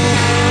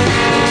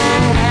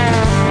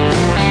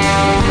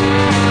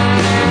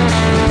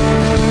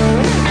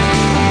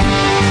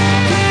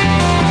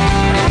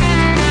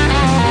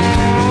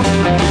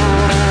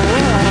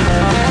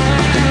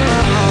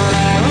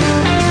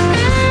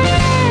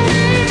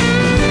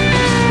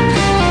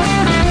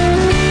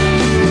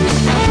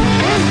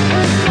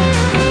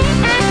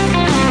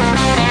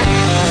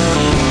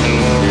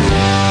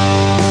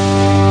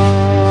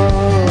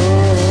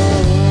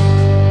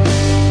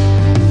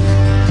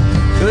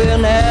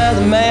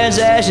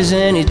 Ashes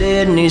and he's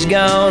dead and he's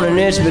gone, and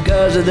it's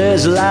because of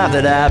this life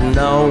that I've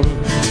known.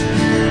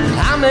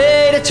 I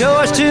made a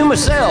choice to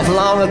myself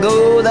long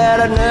ago that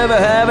I'd never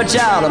have a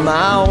child of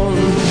my own.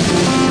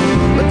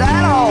 But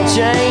that all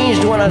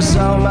changed when I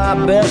saw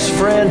my best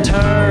friend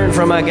turn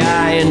from a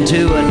guy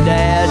into a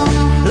dad.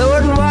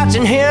 Lord, and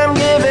watching him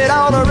give it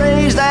all to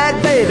raise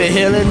that baby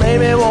hill, it made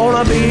me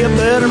wanna be a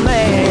better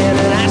man.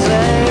 And I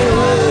say,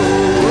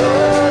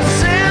 oh, the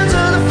sins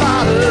of the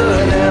father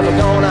are never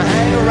gonna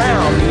hang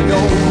around me no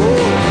more.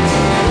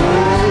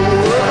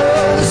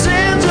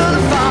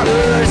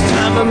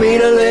 For me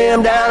to lay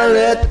them down and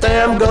let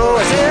them go.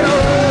 I said, oh,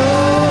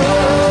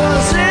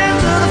 the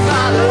sins of the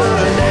father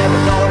are never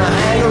gonna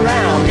hang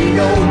around me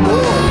no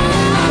more.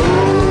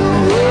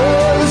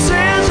 Oh, the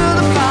sins of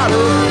the father,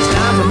 it's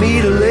time for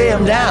me to lay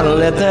them down and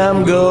let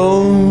them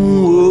go.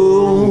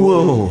 Oh,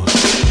 oh.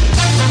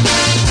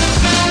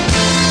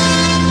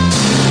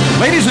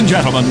 Ladies and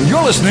gentlemen,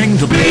 you're listening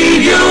to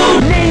Bleed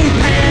You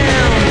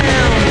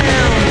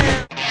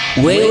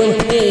Waylon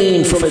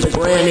Payne from his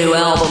brand new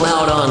album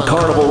out on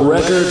Carnival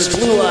Records,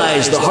 Blue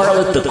Eyes, The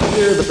Harlot, The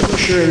Queer, The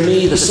Pusher, and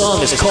Me. The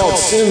song is called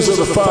Sins of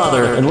the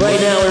Father. And right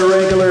now,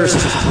 irregulars,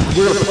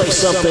 we're going to play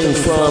something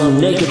from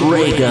Naked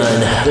Ray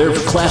Gun. Their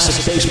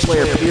classic bass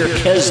player, Pierre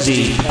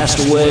Kesdy, passed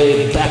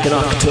away back in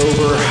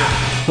October.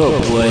 Oh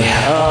boy.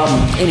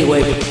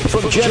 Anyway,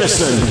 from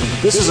Jennison,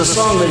 this is a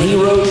song that he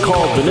wrote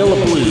called Vanilla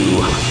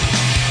Blue.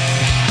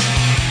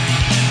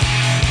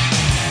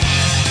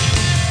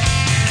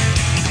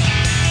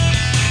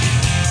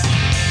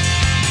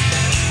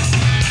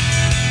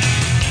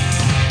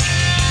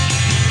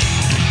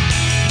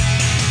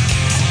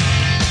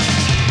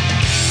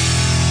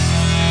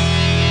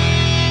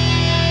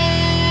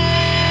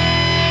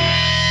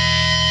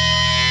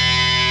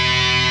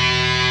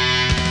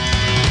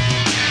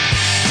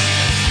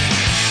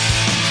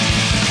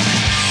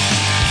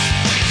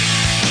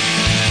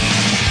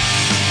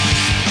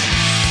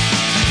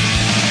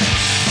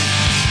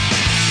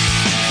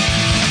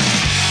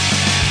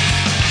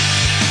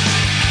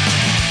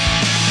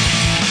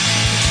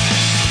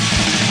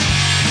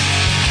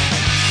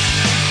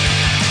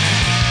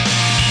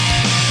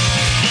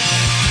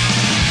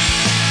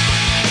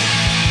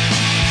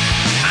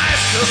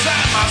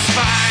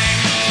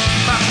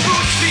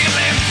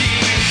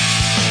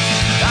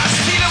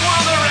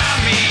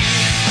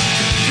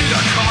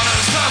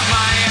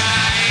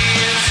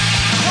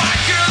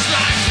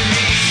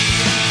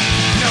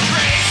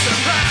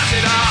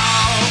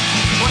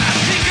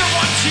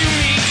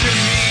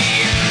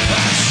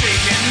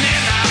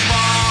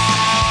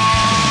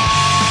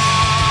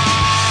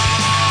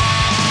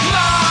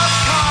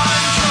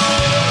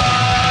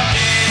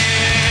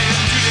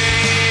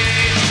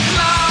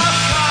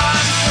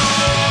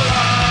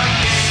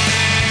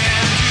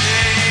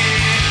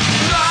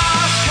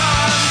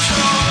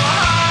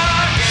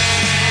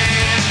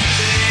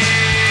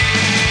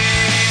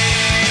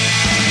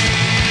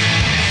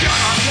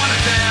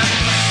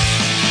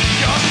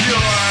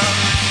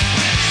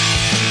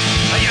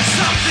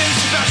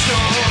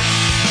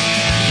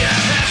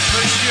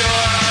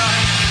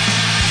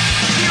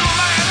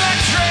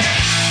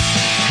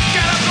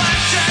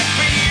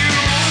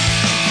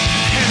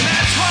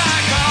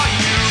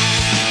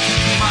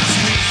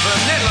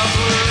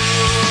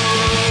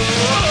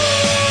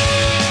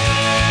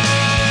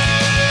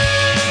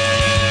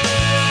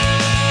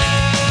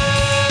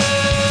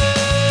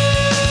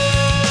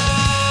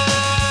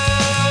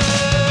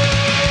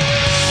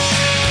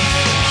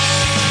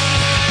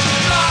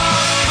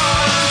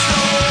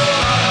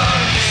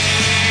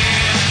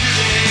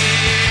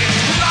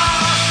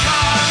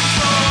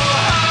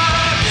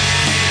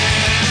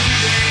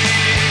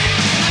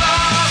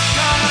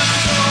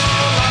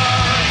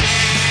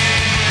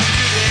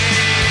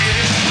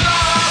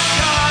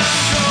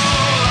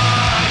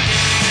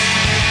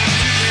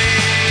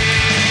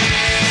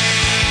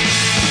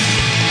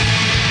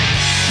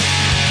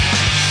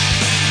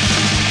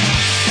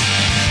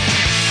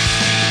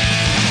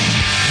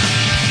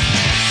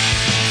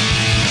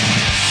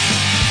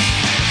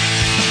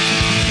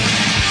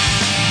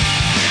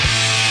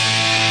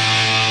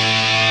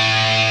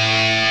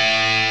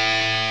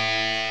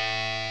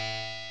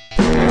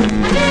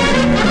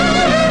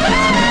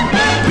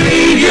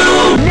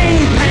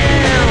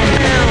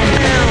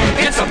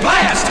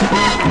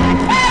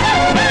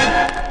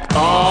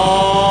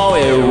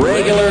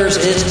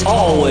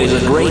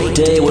 always a great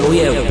day when we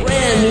have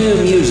brand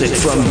new music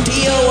from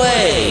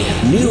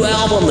DOA. New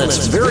album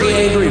that's very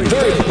angry,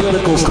 very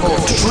political,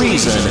 called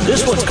Treason.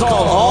 This one's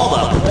called All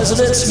the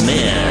President's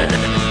Men.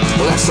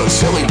 Well, that's so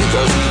silly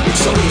because it's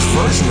somebody's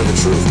version of the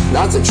truth,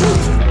 not the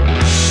truth.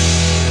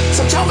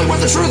 So tell me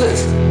what the truth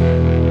is.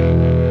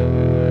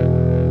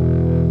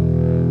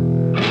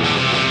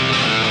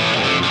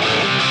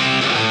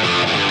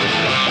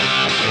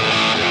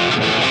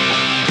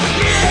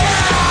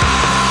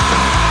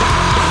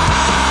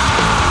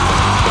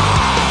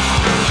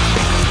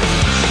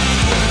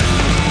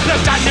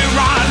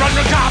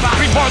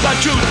 Before the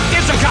truth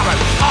is uncovered,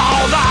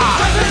 all the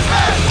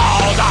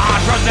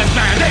president's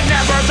men, they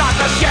never thought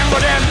the scam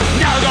would end.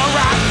 Now go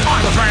right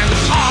on the friends.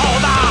 All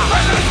the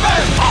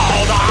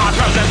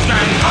president's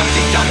men.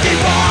 Humpty Dumpty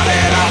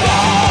wanted a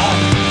wall,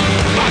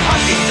 but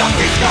Humpty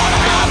Dumpty's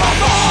gonna have a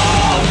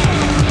ball.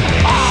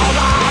 All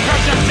the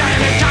president's men,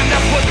 it's time to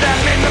put them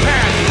in the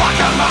pen. Lock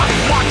them up,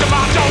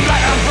 don't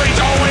let them free.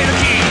 Throw away the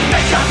key,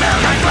 make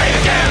America great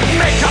again.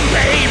 Make them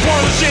pay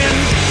for the sins.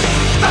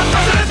 The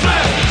president's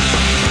men.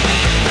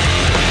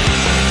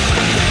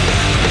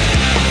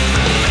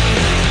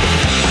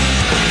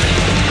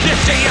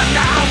 See you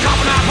now,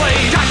 copping our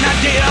plea, done that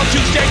deal to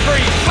stay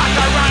free, but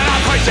they're running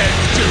out of places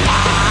to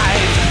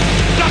hide.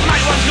 The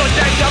night was good,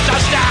 they built a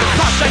stack,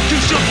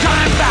 prostitution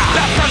turning back.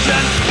 The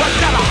president was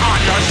never on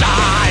your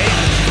side.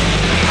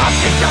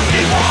 Humpty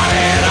Dumpty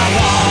wanted a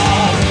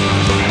wall,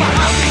 but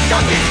Humpty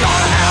Dumpty's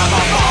gonna have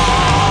a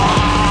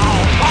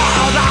ball.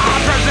 All the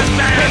president's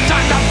men, it's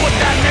time to put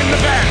them in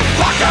the bed.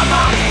 Lock them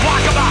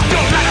up,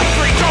 don't let them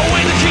free, throw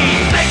away the key.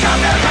 Make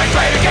America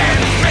great again,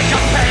 make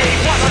them pay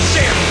for the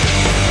sins.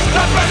 The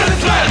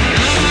president's men!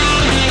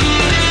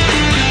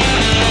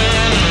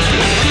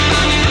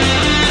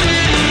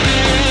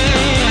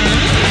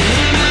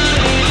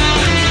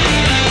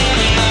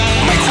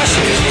 My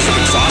question is it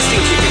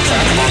exhausting keeping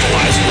track of all the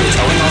lies you were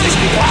telling all these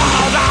people?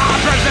 All the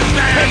president's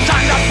men! It's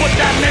time to put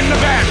them in the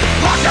bed!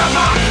 Lock them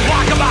up!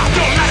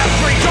 Don't let them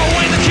free! Throw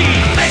away the key!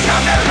 Make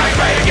America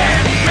great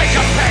again! Make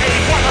them pay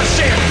for the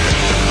sins!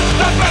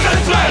 The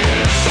president's men!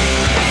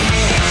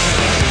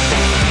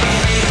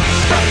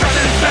 The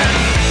president's men!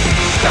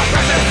 The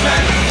president's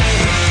men!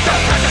 The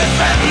president's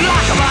men!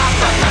 Lock them up!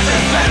 The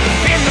president's men!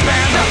 In the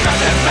band! The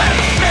president's men!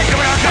 Make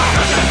America! The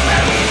president's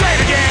men! Great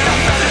again! The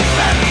president's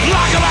men!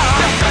 Lock them up!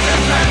 The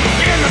president's men!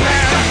 In the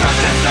band! The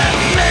president's men!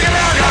 Make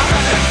America! The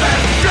president's men!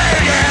 Great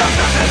again! The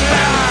president's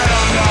men! I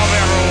don't know if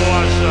ever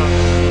was so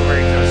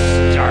great to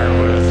start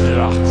with.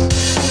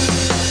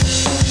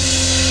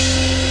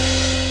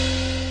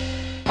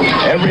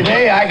 Every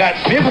day I got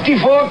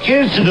 54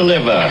 kids to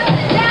deliver.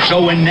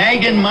 So when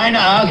nagging minor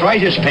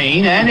arthritis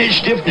pain and its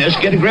stiffness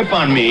get a grip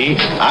on me,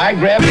 I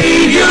grab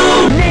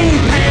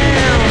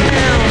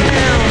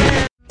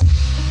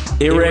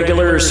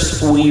Irregulars,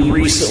 we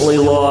recently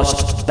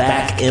lost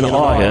back in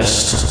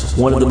August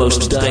one of the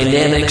most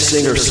dynamic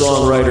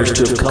singer-songwriters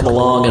to have come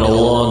along in a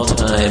long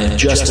time,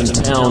 Justin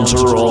Townes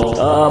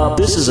Earl.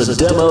 This is a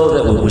demo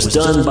that was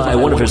done by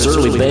one of his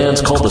early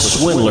bands called The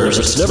Swindlers.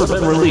 It's never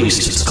been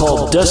released. It's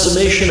called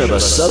Decimation of a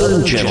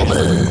Southern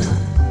Gentleman.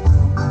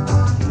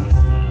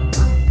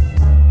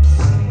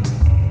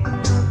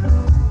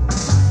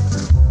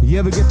 You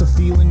ever get the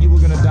feeling you were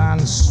gonna die in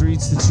the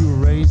streets that you were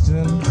raised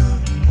in?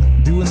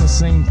 Doing the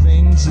same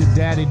things your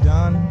daddy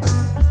done?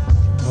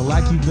 Or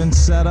like you've been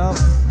set up?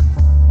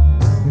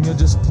 And you're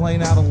just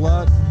plain out of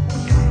luck?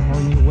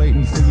 Or you're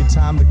waiting for your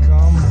time to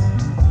come?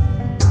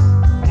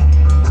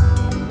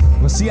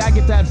 Well, see, I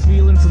get that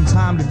feeling from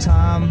time to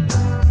time,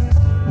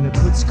 and it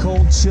puts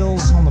cold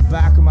chills on the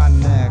back of my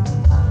neck.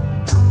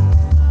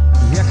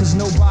 Yeah, 'cause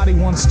nobody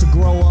wants to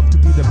grow up to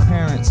be the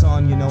parents,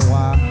 son, you know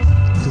why?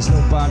 'Cause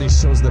nobody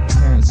shows their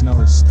parents no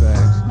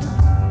respect.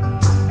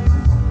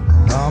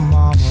 Oh,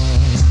 mama,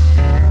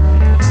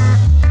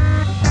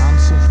 I'm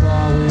so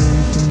far away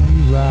from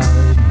you right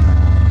now.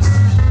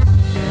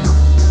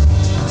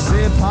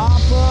 Say,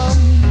 Papa,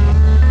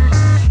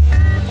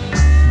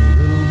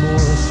 the little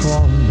boy's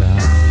falling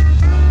down.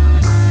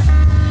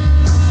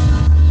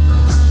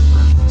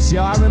 See,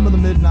 I remember the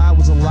midnight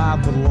was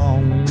alive but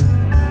lonely,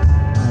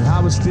 and I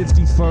was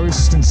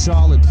 51st in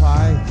Charlotte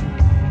Pike.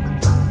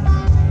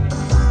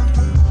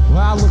 Well,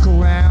 I look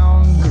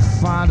around to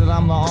find that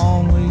I'm the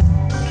only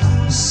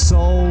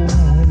soul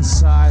in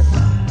sight.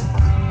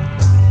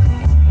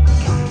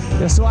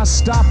 Yeah, so I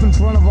stop in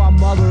front of our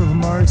Mother of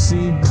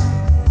Mercy.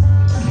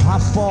 I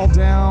fall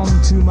down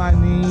to my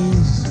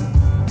knees.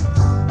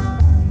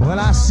 When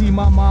I see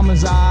my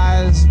mama's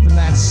eyes and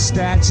that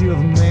statue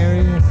of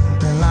Mary,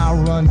 and I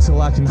run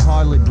till I can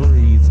hardly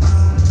breathe.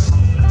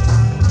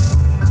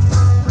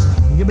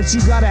 Yeah, but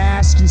you gotta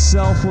ask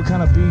yourself what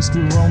kind of beast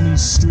would roam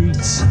these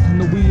streets in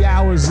the wee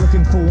hours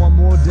looking for one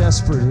more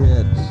desperate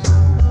hit.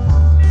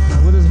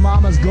 With his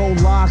mama's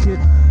gold locket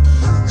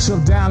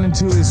shoved down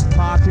into his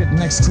pocket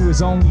next to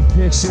his only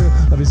picture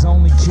of his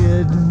only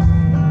kid.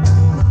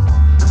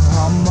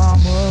 Oh,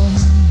 mama,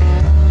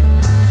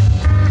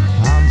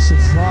 I'm so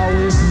far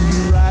away from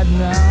you right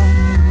now.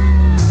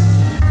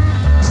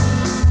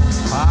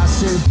 I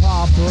say,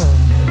 Papa, Papa.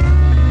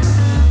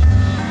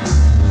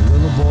 The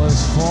little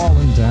boy's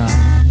falling down.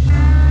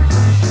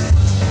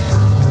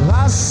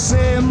 I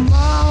say,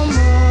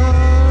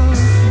 Mama,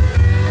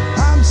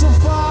 I'm so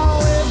far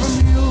away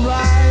from you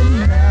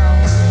right now.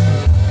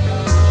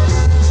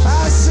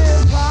 I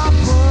say, Papa,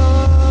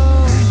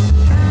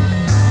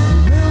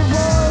 the little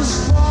boy's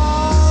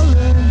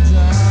falling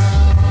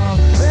down.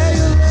 Hey,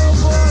 your little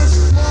boy's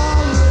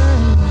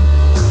falling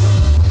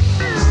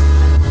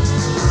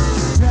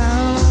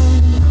down.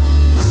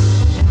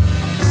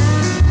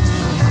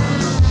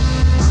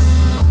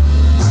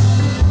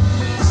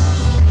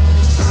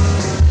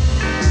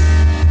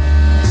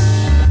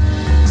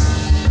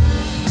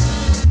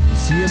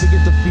 So you ever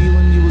get the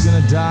feeling you were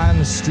gonna die in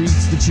the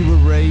streets that you were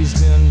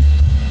raised in,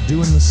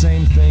 doing the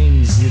same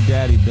things your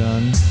daddy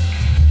done?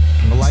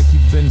 But like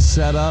you've been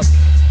set up,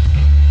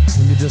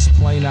 and you're just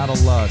plain out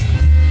of luck,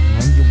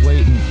 and you're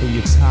waiting for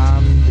your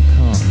time to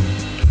come.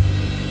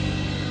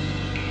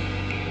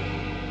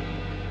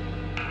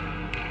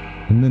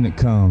 And then it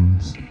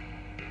comes.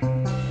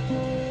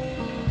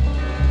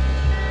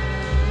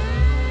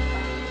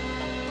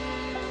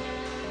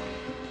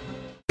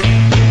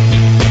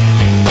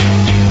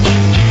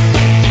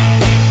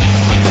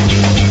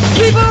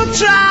 People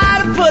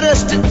try to put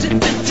us to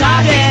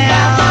talking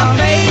about my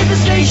favorite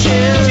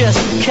station just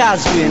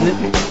because we're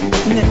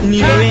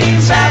near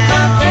in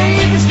town.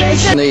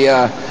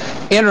 The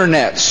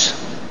internets.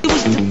 It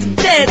was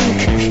dead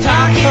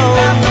talking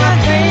about my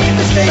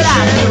favorite station, but I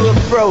knew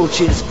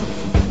approaches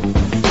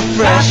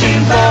fresh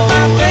and bold.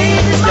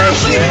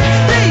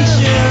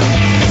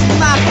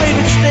 My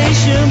favorite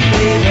station,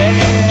 baby.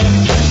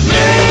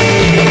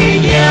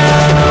 Radio.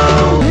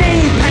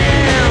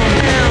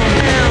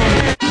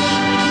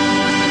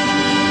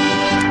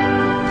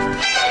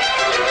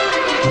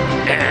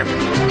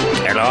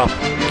 Hello,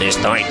 this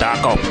is Tony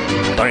Taco.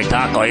 Tony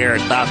Taco here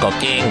at Taco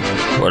King.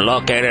 We're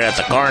located at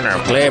the corner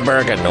of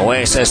Clayburgh and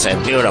Oasis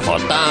in beautiful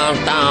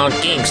downtown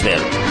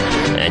Kingsville.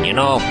 And you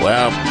know,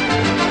 well,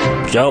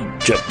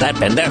 that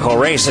pendejo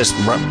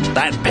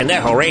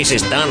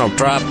racist Donald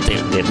Trump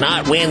did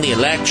not win the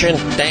election,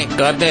 thank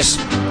goodness.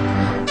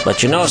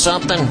 But you know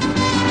something?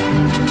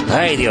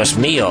 Ay, Dios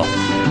mío.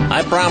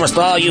 I promised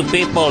all you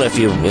people if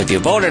you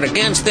voted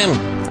against him,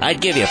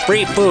 I'd give you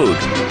free food.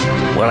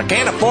 Well, I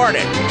can't afford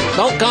it.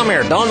 Don't come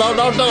here.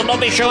 Don't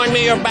be showing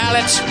me your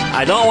ballots.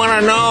 I don't want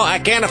to know. I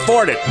can't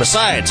afford it.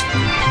 Besides,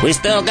 we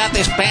still got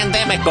this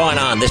pandemic going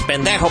on. This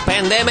pendejo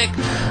pandemic.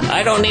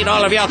 I don't need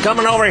all of y'all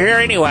coming over here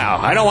anyhow.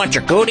 I don't want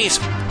your cooties.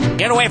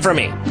 Get away from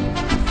me.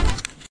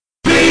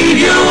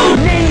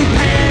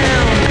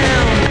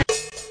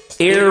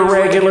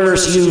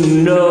 Irregulars, you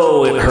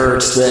know it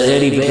hurts that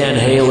Eddie Van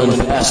Halen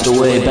passed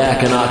away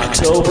back in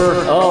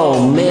October.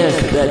 Oh man,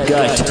 could that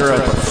guy tear up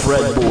a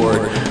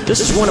fretboard.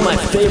 This is one of my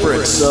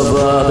favorites of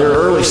their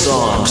early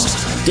songs.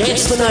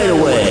 Dance the Night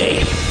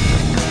Away.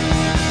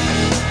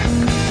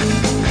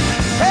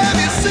 Have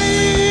you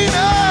seen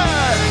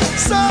her?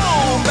 So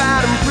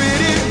bad and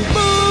pretty,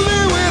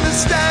 moving with a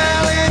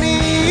style and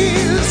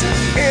ease.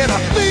 And I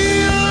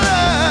feel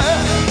her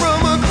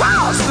from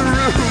across the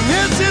room.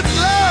 Yes, it's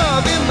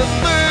love in the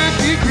third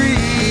degree.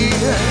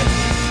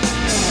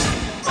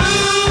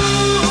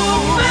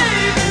 Ooh,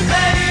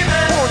 baby,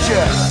 won't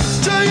you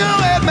turn your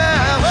head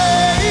my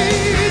way?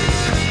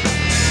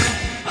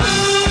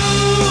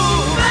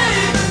 Ooh,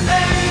 baby,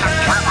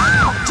 come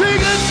on,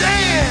 take a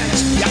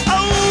chance. You're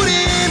old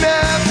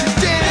enough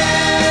to dance.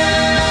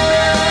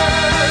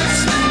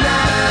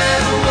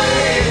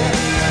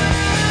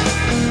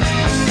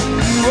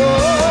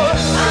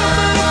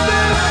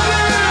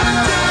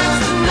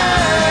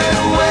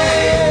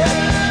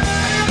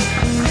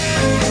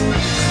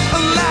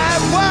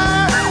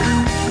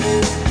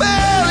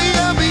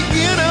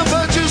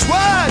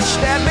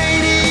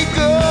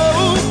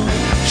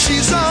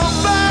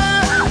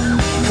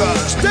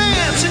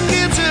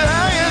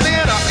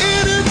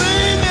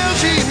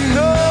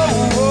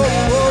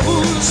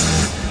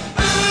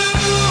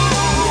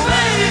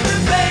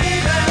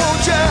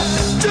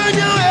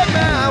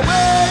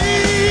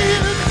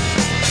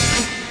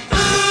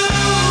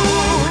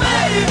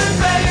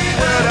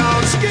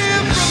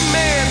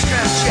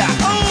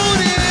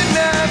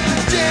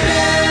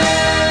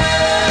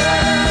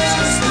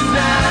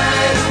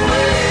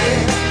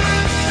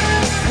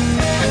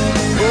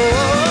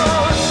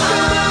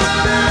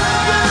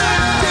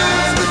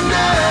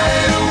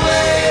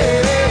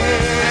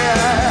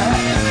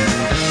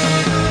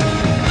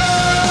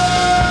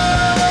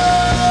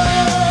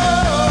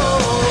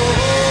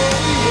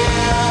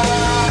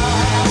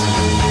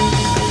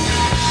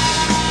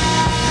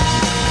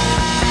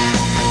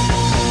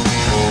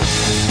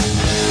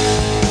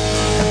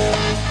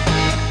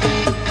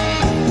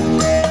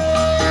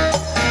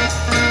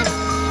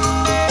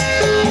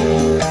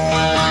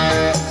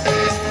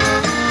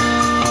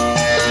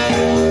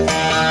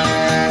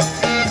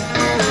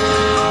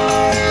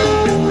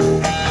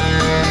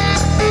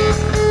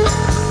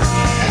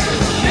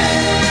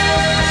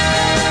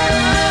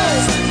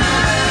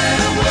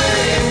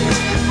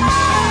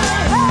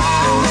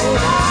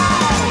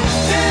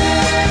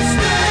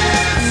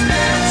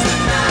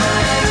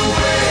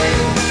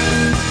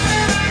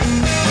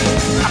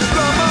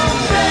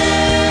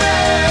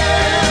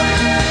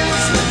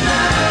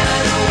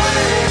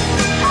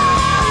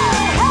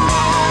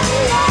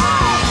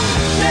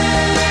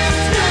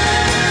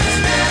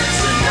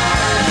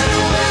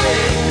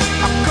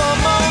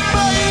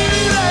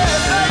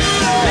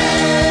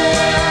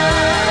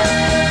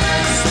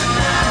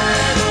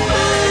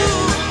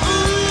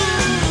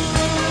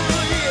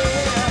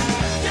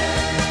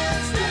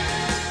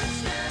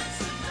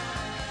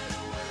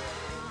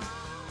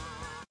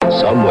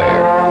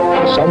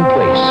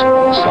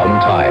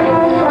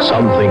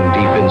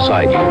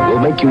 inside you will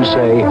make you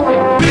say,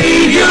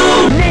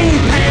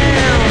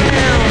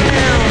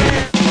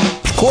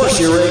 Of course,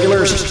 you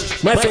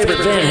regulars. My favorite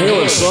Van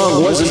Halen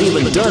song wasn't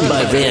even done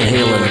by Van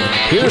Halen.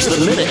 Here's the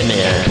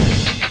Minutemen.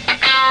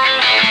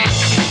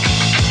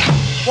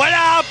 When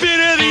I've been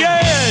at the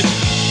edge,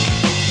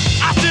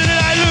 I sit and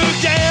I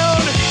look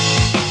down.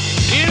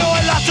 You know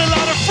I lost a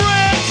lot of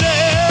friends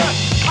there.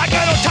 I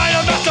got no time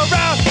to mess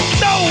around.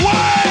 No way!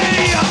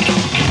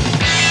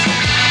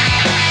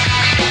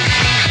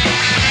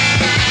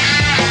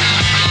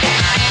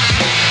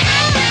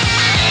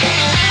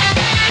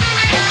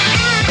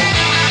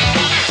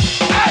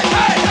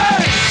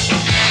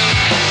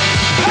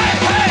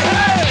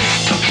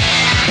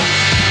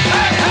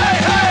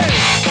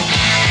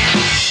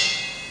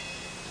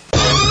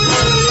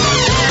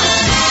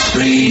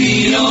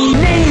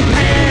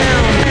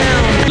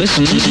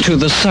 Listen to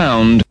the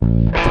sound.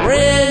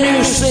 Brand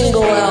new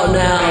single out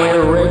now,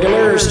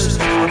 irregulars.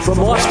 From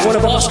one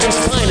of Austin's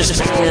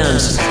finest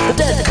bands, the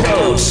Dead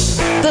Coats.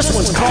 This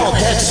one's called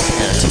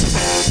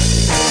Headspin.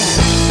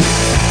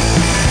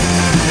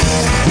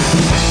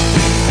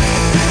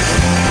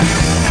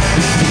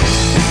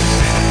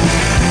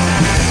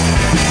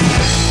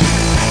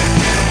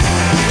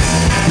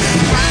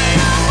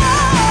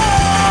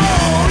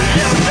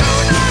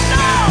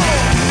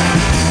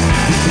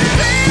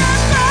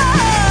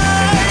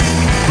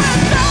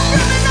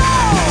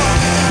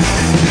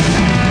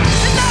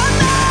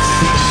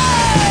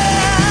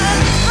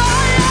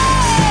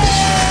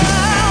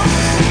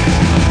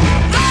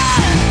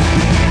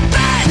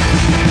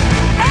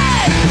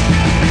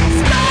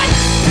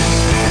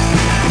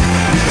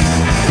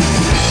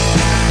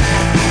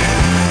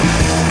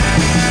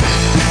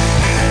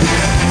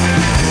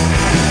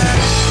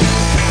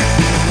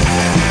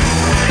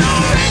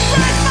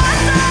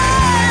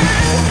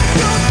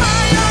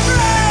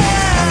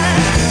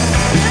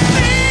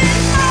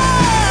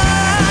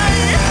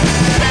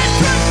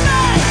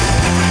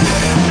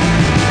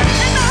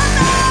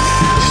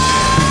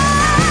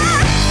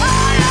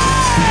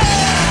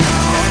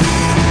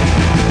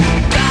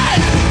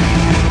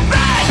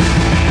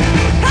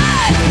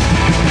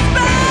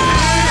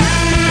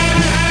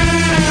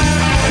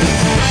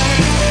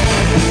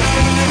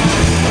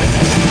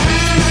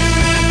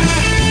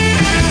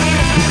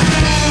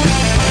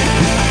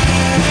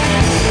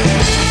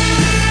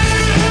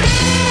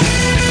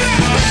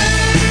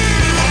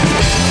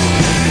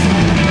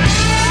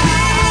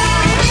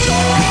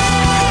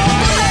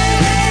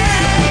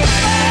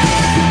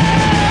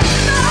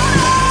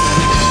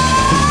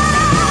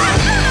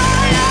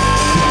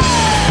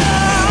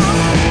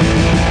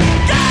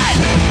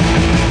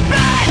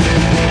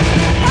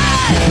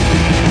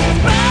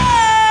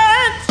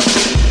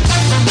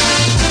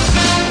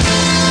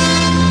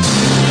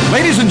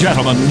 Ladies and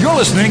gentlemen, you're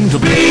listening to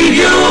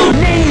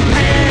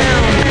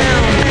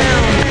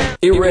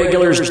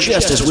Irregulars,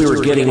 just as we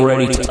were getting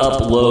ready to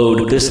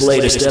upload this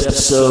latest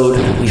episode,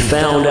 we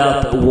found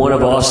out that one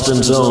of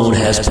Austin's own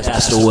has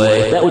passed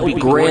away. That would be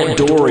Grant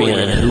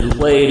Dorian, who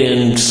played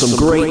in some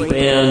great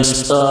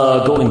bands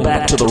going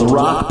back to the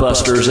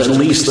Rockbusters, at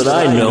least that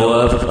I know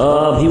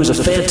of. He was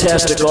a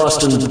fantastic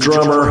Austin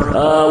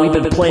drummer. We've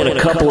been playing a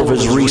couple of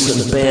his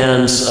recent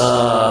bands,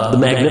 the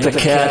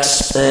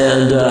Magnificats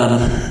and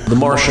the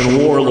Martian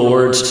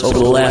Warlords, over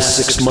the last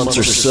 6 months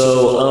or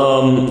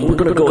so. We're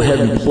going to go ahead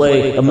and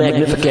play a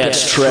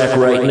Magnificats track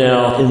right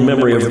now in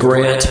memory of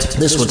Grant.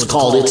 This one's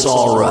called It's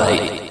Alright.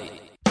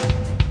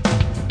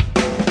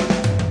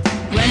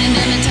 Running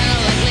down the tunnel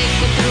like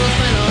liquid through a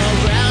funnel,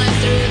 growling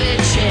through the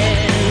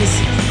chins.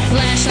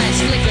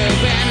 Flashlights flicker,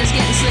 ground is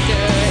getting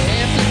slicker,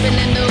 hair flipping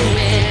in the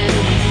wind.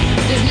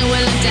 There's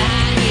nowhere left to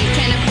hide, you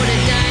can't afford to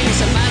die, your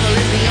survival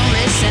is the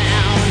only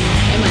sound.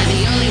 Am I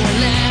the only one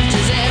left?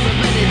 Is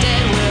everybody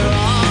dead? We're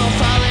all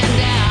falling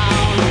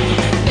down.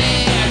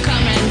 They're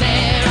coming,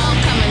 they're all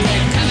coming,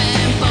 they're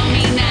coming for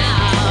me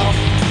now.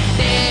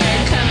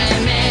 They're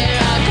coming, they're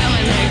all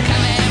coming, they're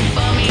coming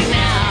for me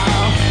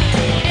now.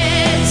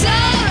 It's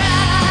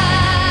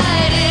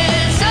alright,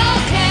 it's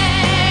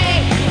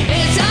okay.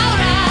 It's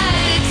alright,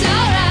 it's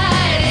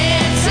alright,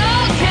 it's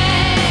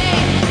okay.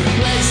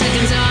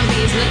 Blood-sucking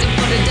zombies looking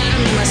for the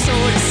dynamite, my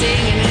sword is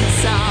singing its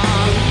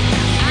song.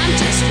 I'm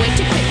just way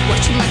too quick,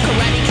 watching my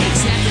karate kick,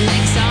 snapping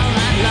necks all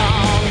night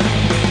long.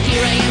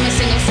 Here I am, a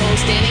single soul,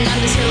 standing on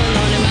this hill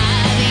alone. Am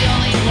I the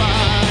only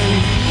one?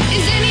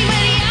 Is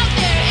anybody out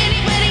there?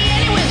 Anybody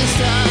anywhere? The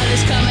sun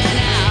is coming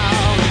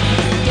out.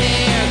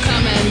 They're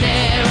coming,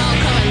 they're all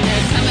coming,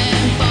 they're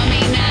coming for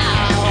me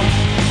now.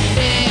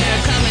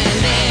 They're coming,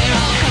 they're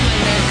all coming,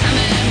 they're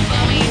coming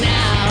for me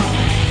now.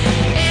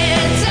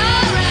 It's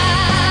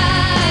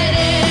alright,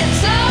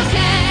 it's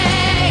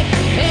okay.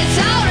 It's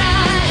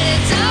alright,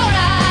 it's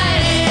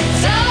alright,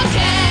 it's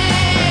okay.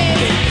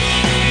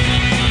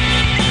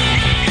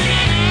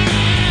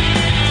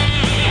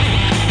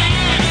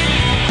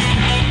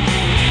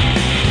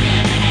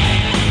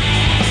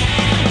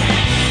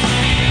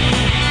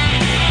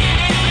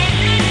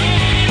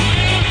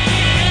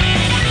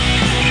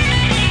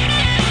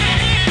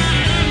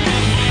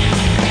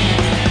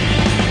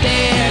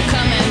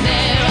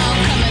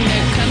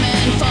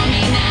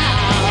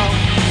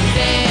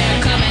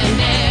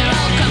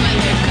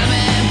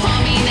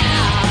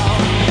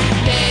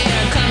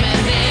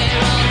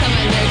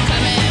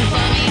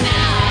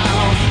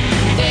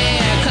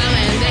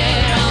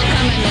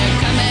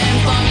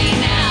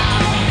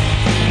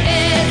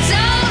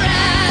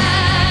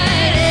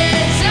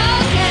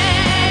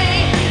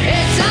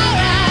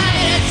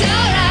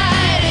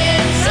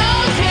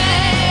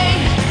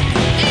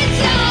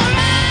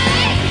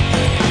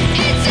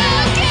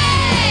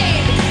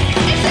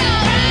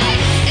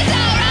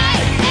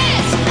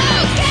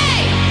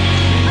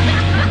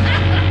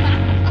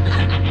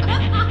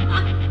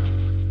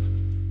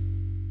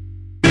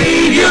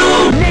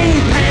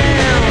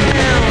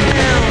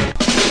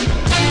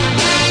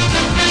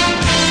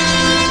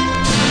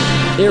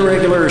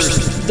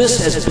 regulars,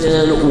 this has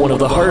been one of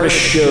the hardest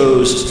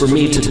shows for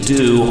me to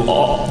do,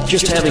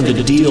 just having to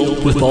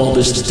deal with all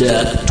this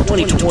debt.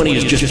 2020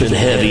 has just been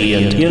heavy,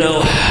 and, you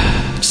know,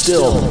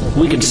 still,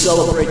 we can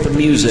celebrate the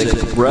music,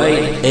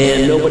 right?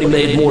 And nobody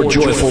made more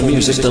joyful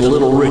music than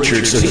Little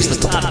Richard, so he's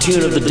the top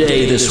tune of the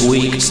day this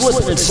week,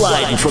 Slippin' and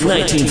Slidin' from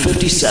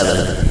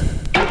 1957.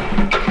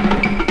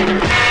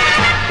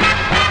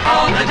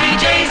 All the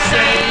DJs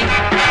say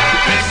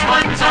this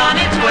one's on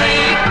its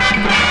way.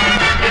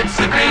 It's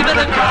the cream of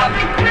the crop.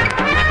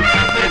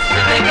 It's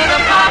the big of the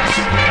pops.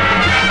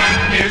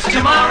 Here's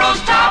tomorrow's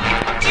top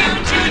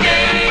tune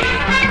today.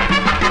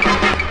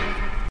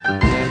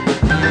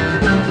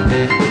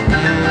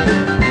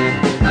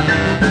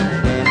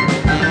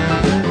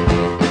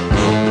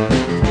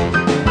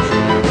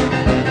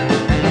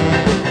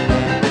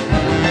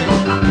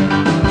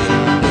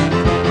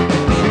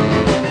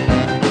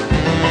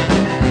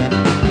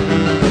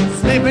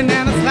 Slipping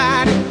and a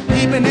sliding,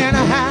 peeping and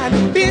a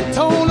hiding, been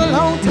told a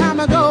long time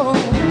ago.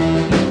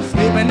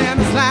 Slipping and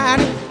a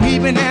sliding,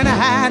 peeping and a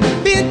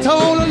hiding, been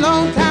told a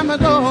long time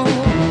ago.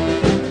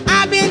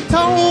 I've been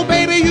told,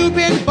 baby, you've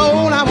been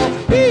bold, I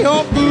won't be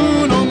your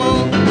fool no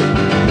more.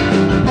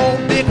 Oh,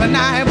 big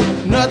knife,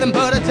 nothing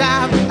but a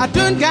jive, I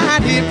done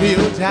got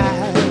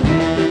hypnotized.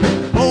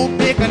 Oh,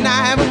 big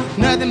knife,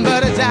 nothing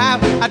but a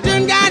jive, I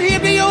done got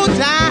hypnotized.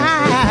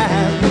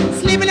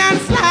 Slipping and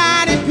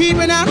sliding,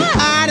 peeping and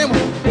hiding,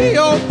 won't be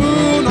your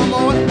fool no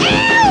more.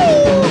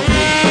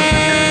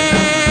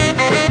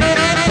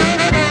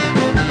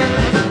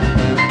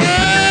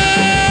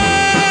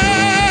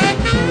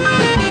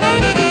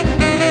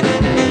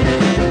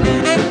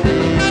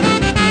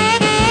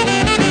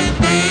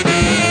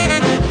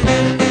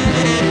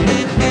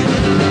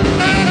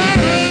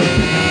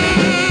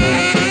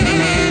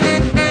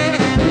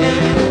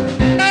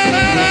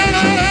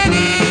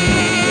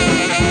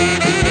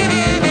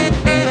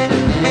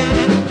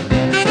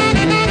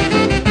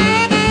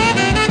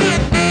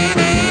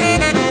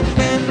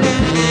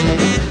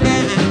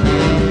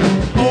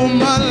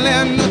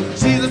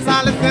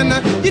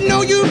 You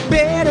know you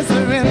better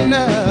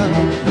surrender.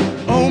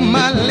 Oh,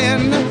 my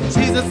Linda,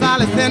 she's a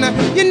solid sinner.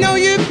 You know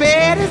you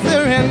better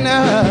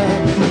surrender.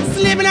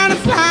 Slipping out and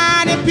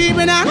sliding,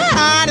 peeping out and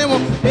hiding,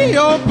 won't be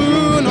your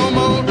boo no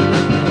more.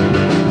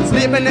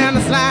 Slipping and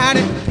a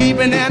sliding,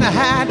 peeping and a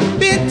hiding,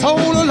 been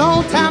told a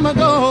long time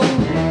ago.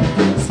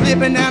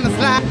 Slipping and a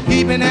slide,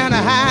 peeping and a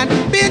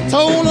hiding, been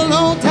told a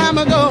long time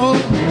ago.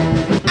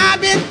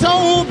 I've been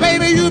told,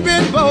 baby, you've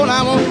been bold,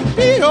 I won't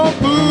be your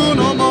boo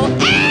no more.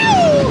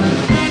 Ow!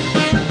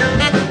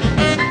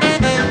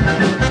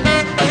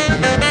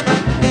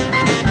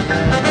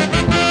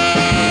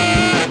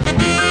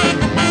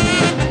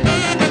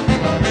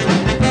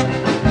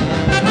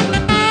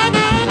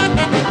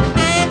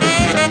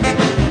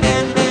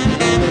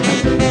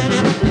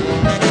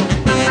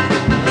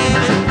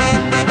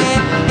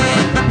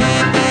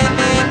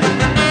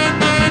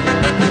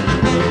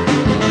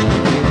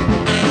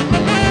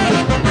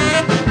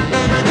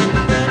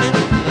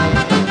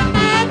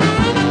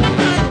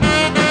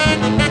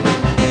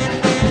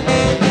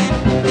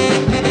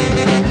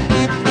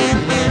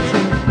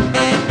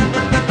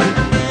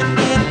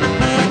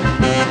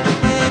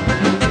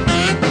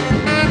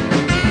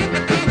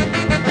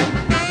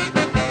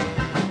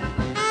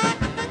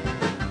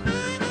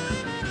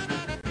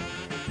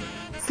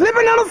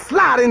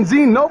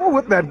 Gene Noble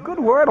with that good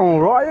word on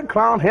Royal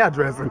Crown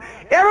hairdressing.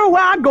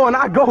 Everywhere I go, and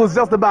I go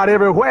just about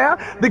everywhere,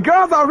 the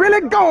girls are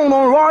really gone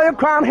on Royal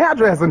Crown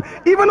hairdressing.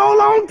 Even old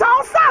Long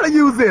Tall Sally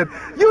use it.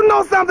 You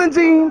know something,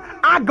 Gene?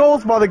 I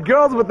goes for the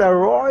girls with that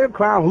Royal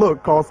Crown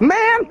look, cause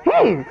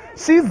man,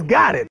 she's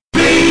got it.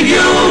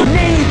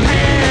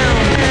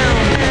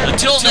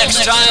 Until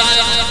next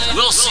time,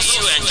 we'll see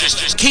you and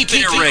just keep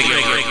it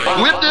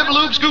irregular. With them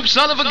loop scoop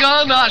son of a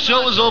gun, our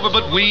show is over,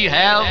 but we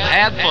have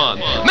had fun.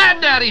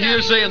 Mad Daddy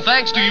here saying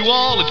thanks to you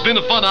all. It's been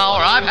a fun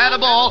hour. I've had a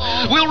ball.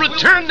 We'll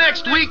return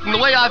next week, and the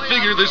way I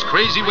figure this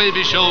crazy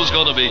wavy show's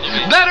gonna be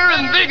better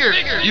and bigger.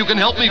 You can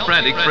help me,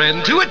 frantic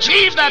friend, to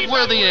achieve that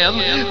worthy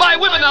end by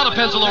whipping out a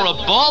pencil or a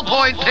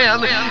ballpoint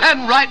pen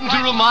and writing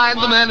to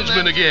remind the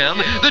management again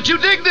that you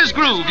dig this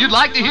groove. You'd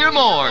like to hear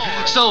more.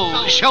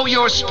 So show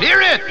your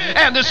spirit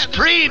and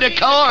esprit de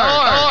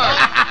corps.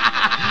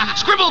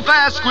 Scribble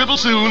fast, scribble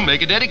soon.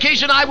 Make a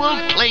dedication, I will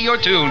play your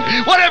tune.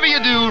 Whatever you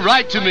do,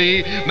 write to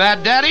me.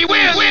 Mad Daddy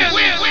wins.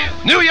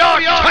 New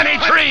York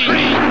 23.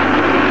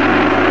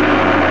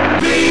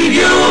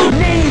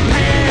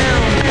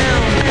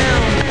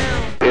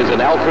 Is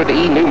an Alfred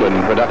E.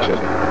 Newman production.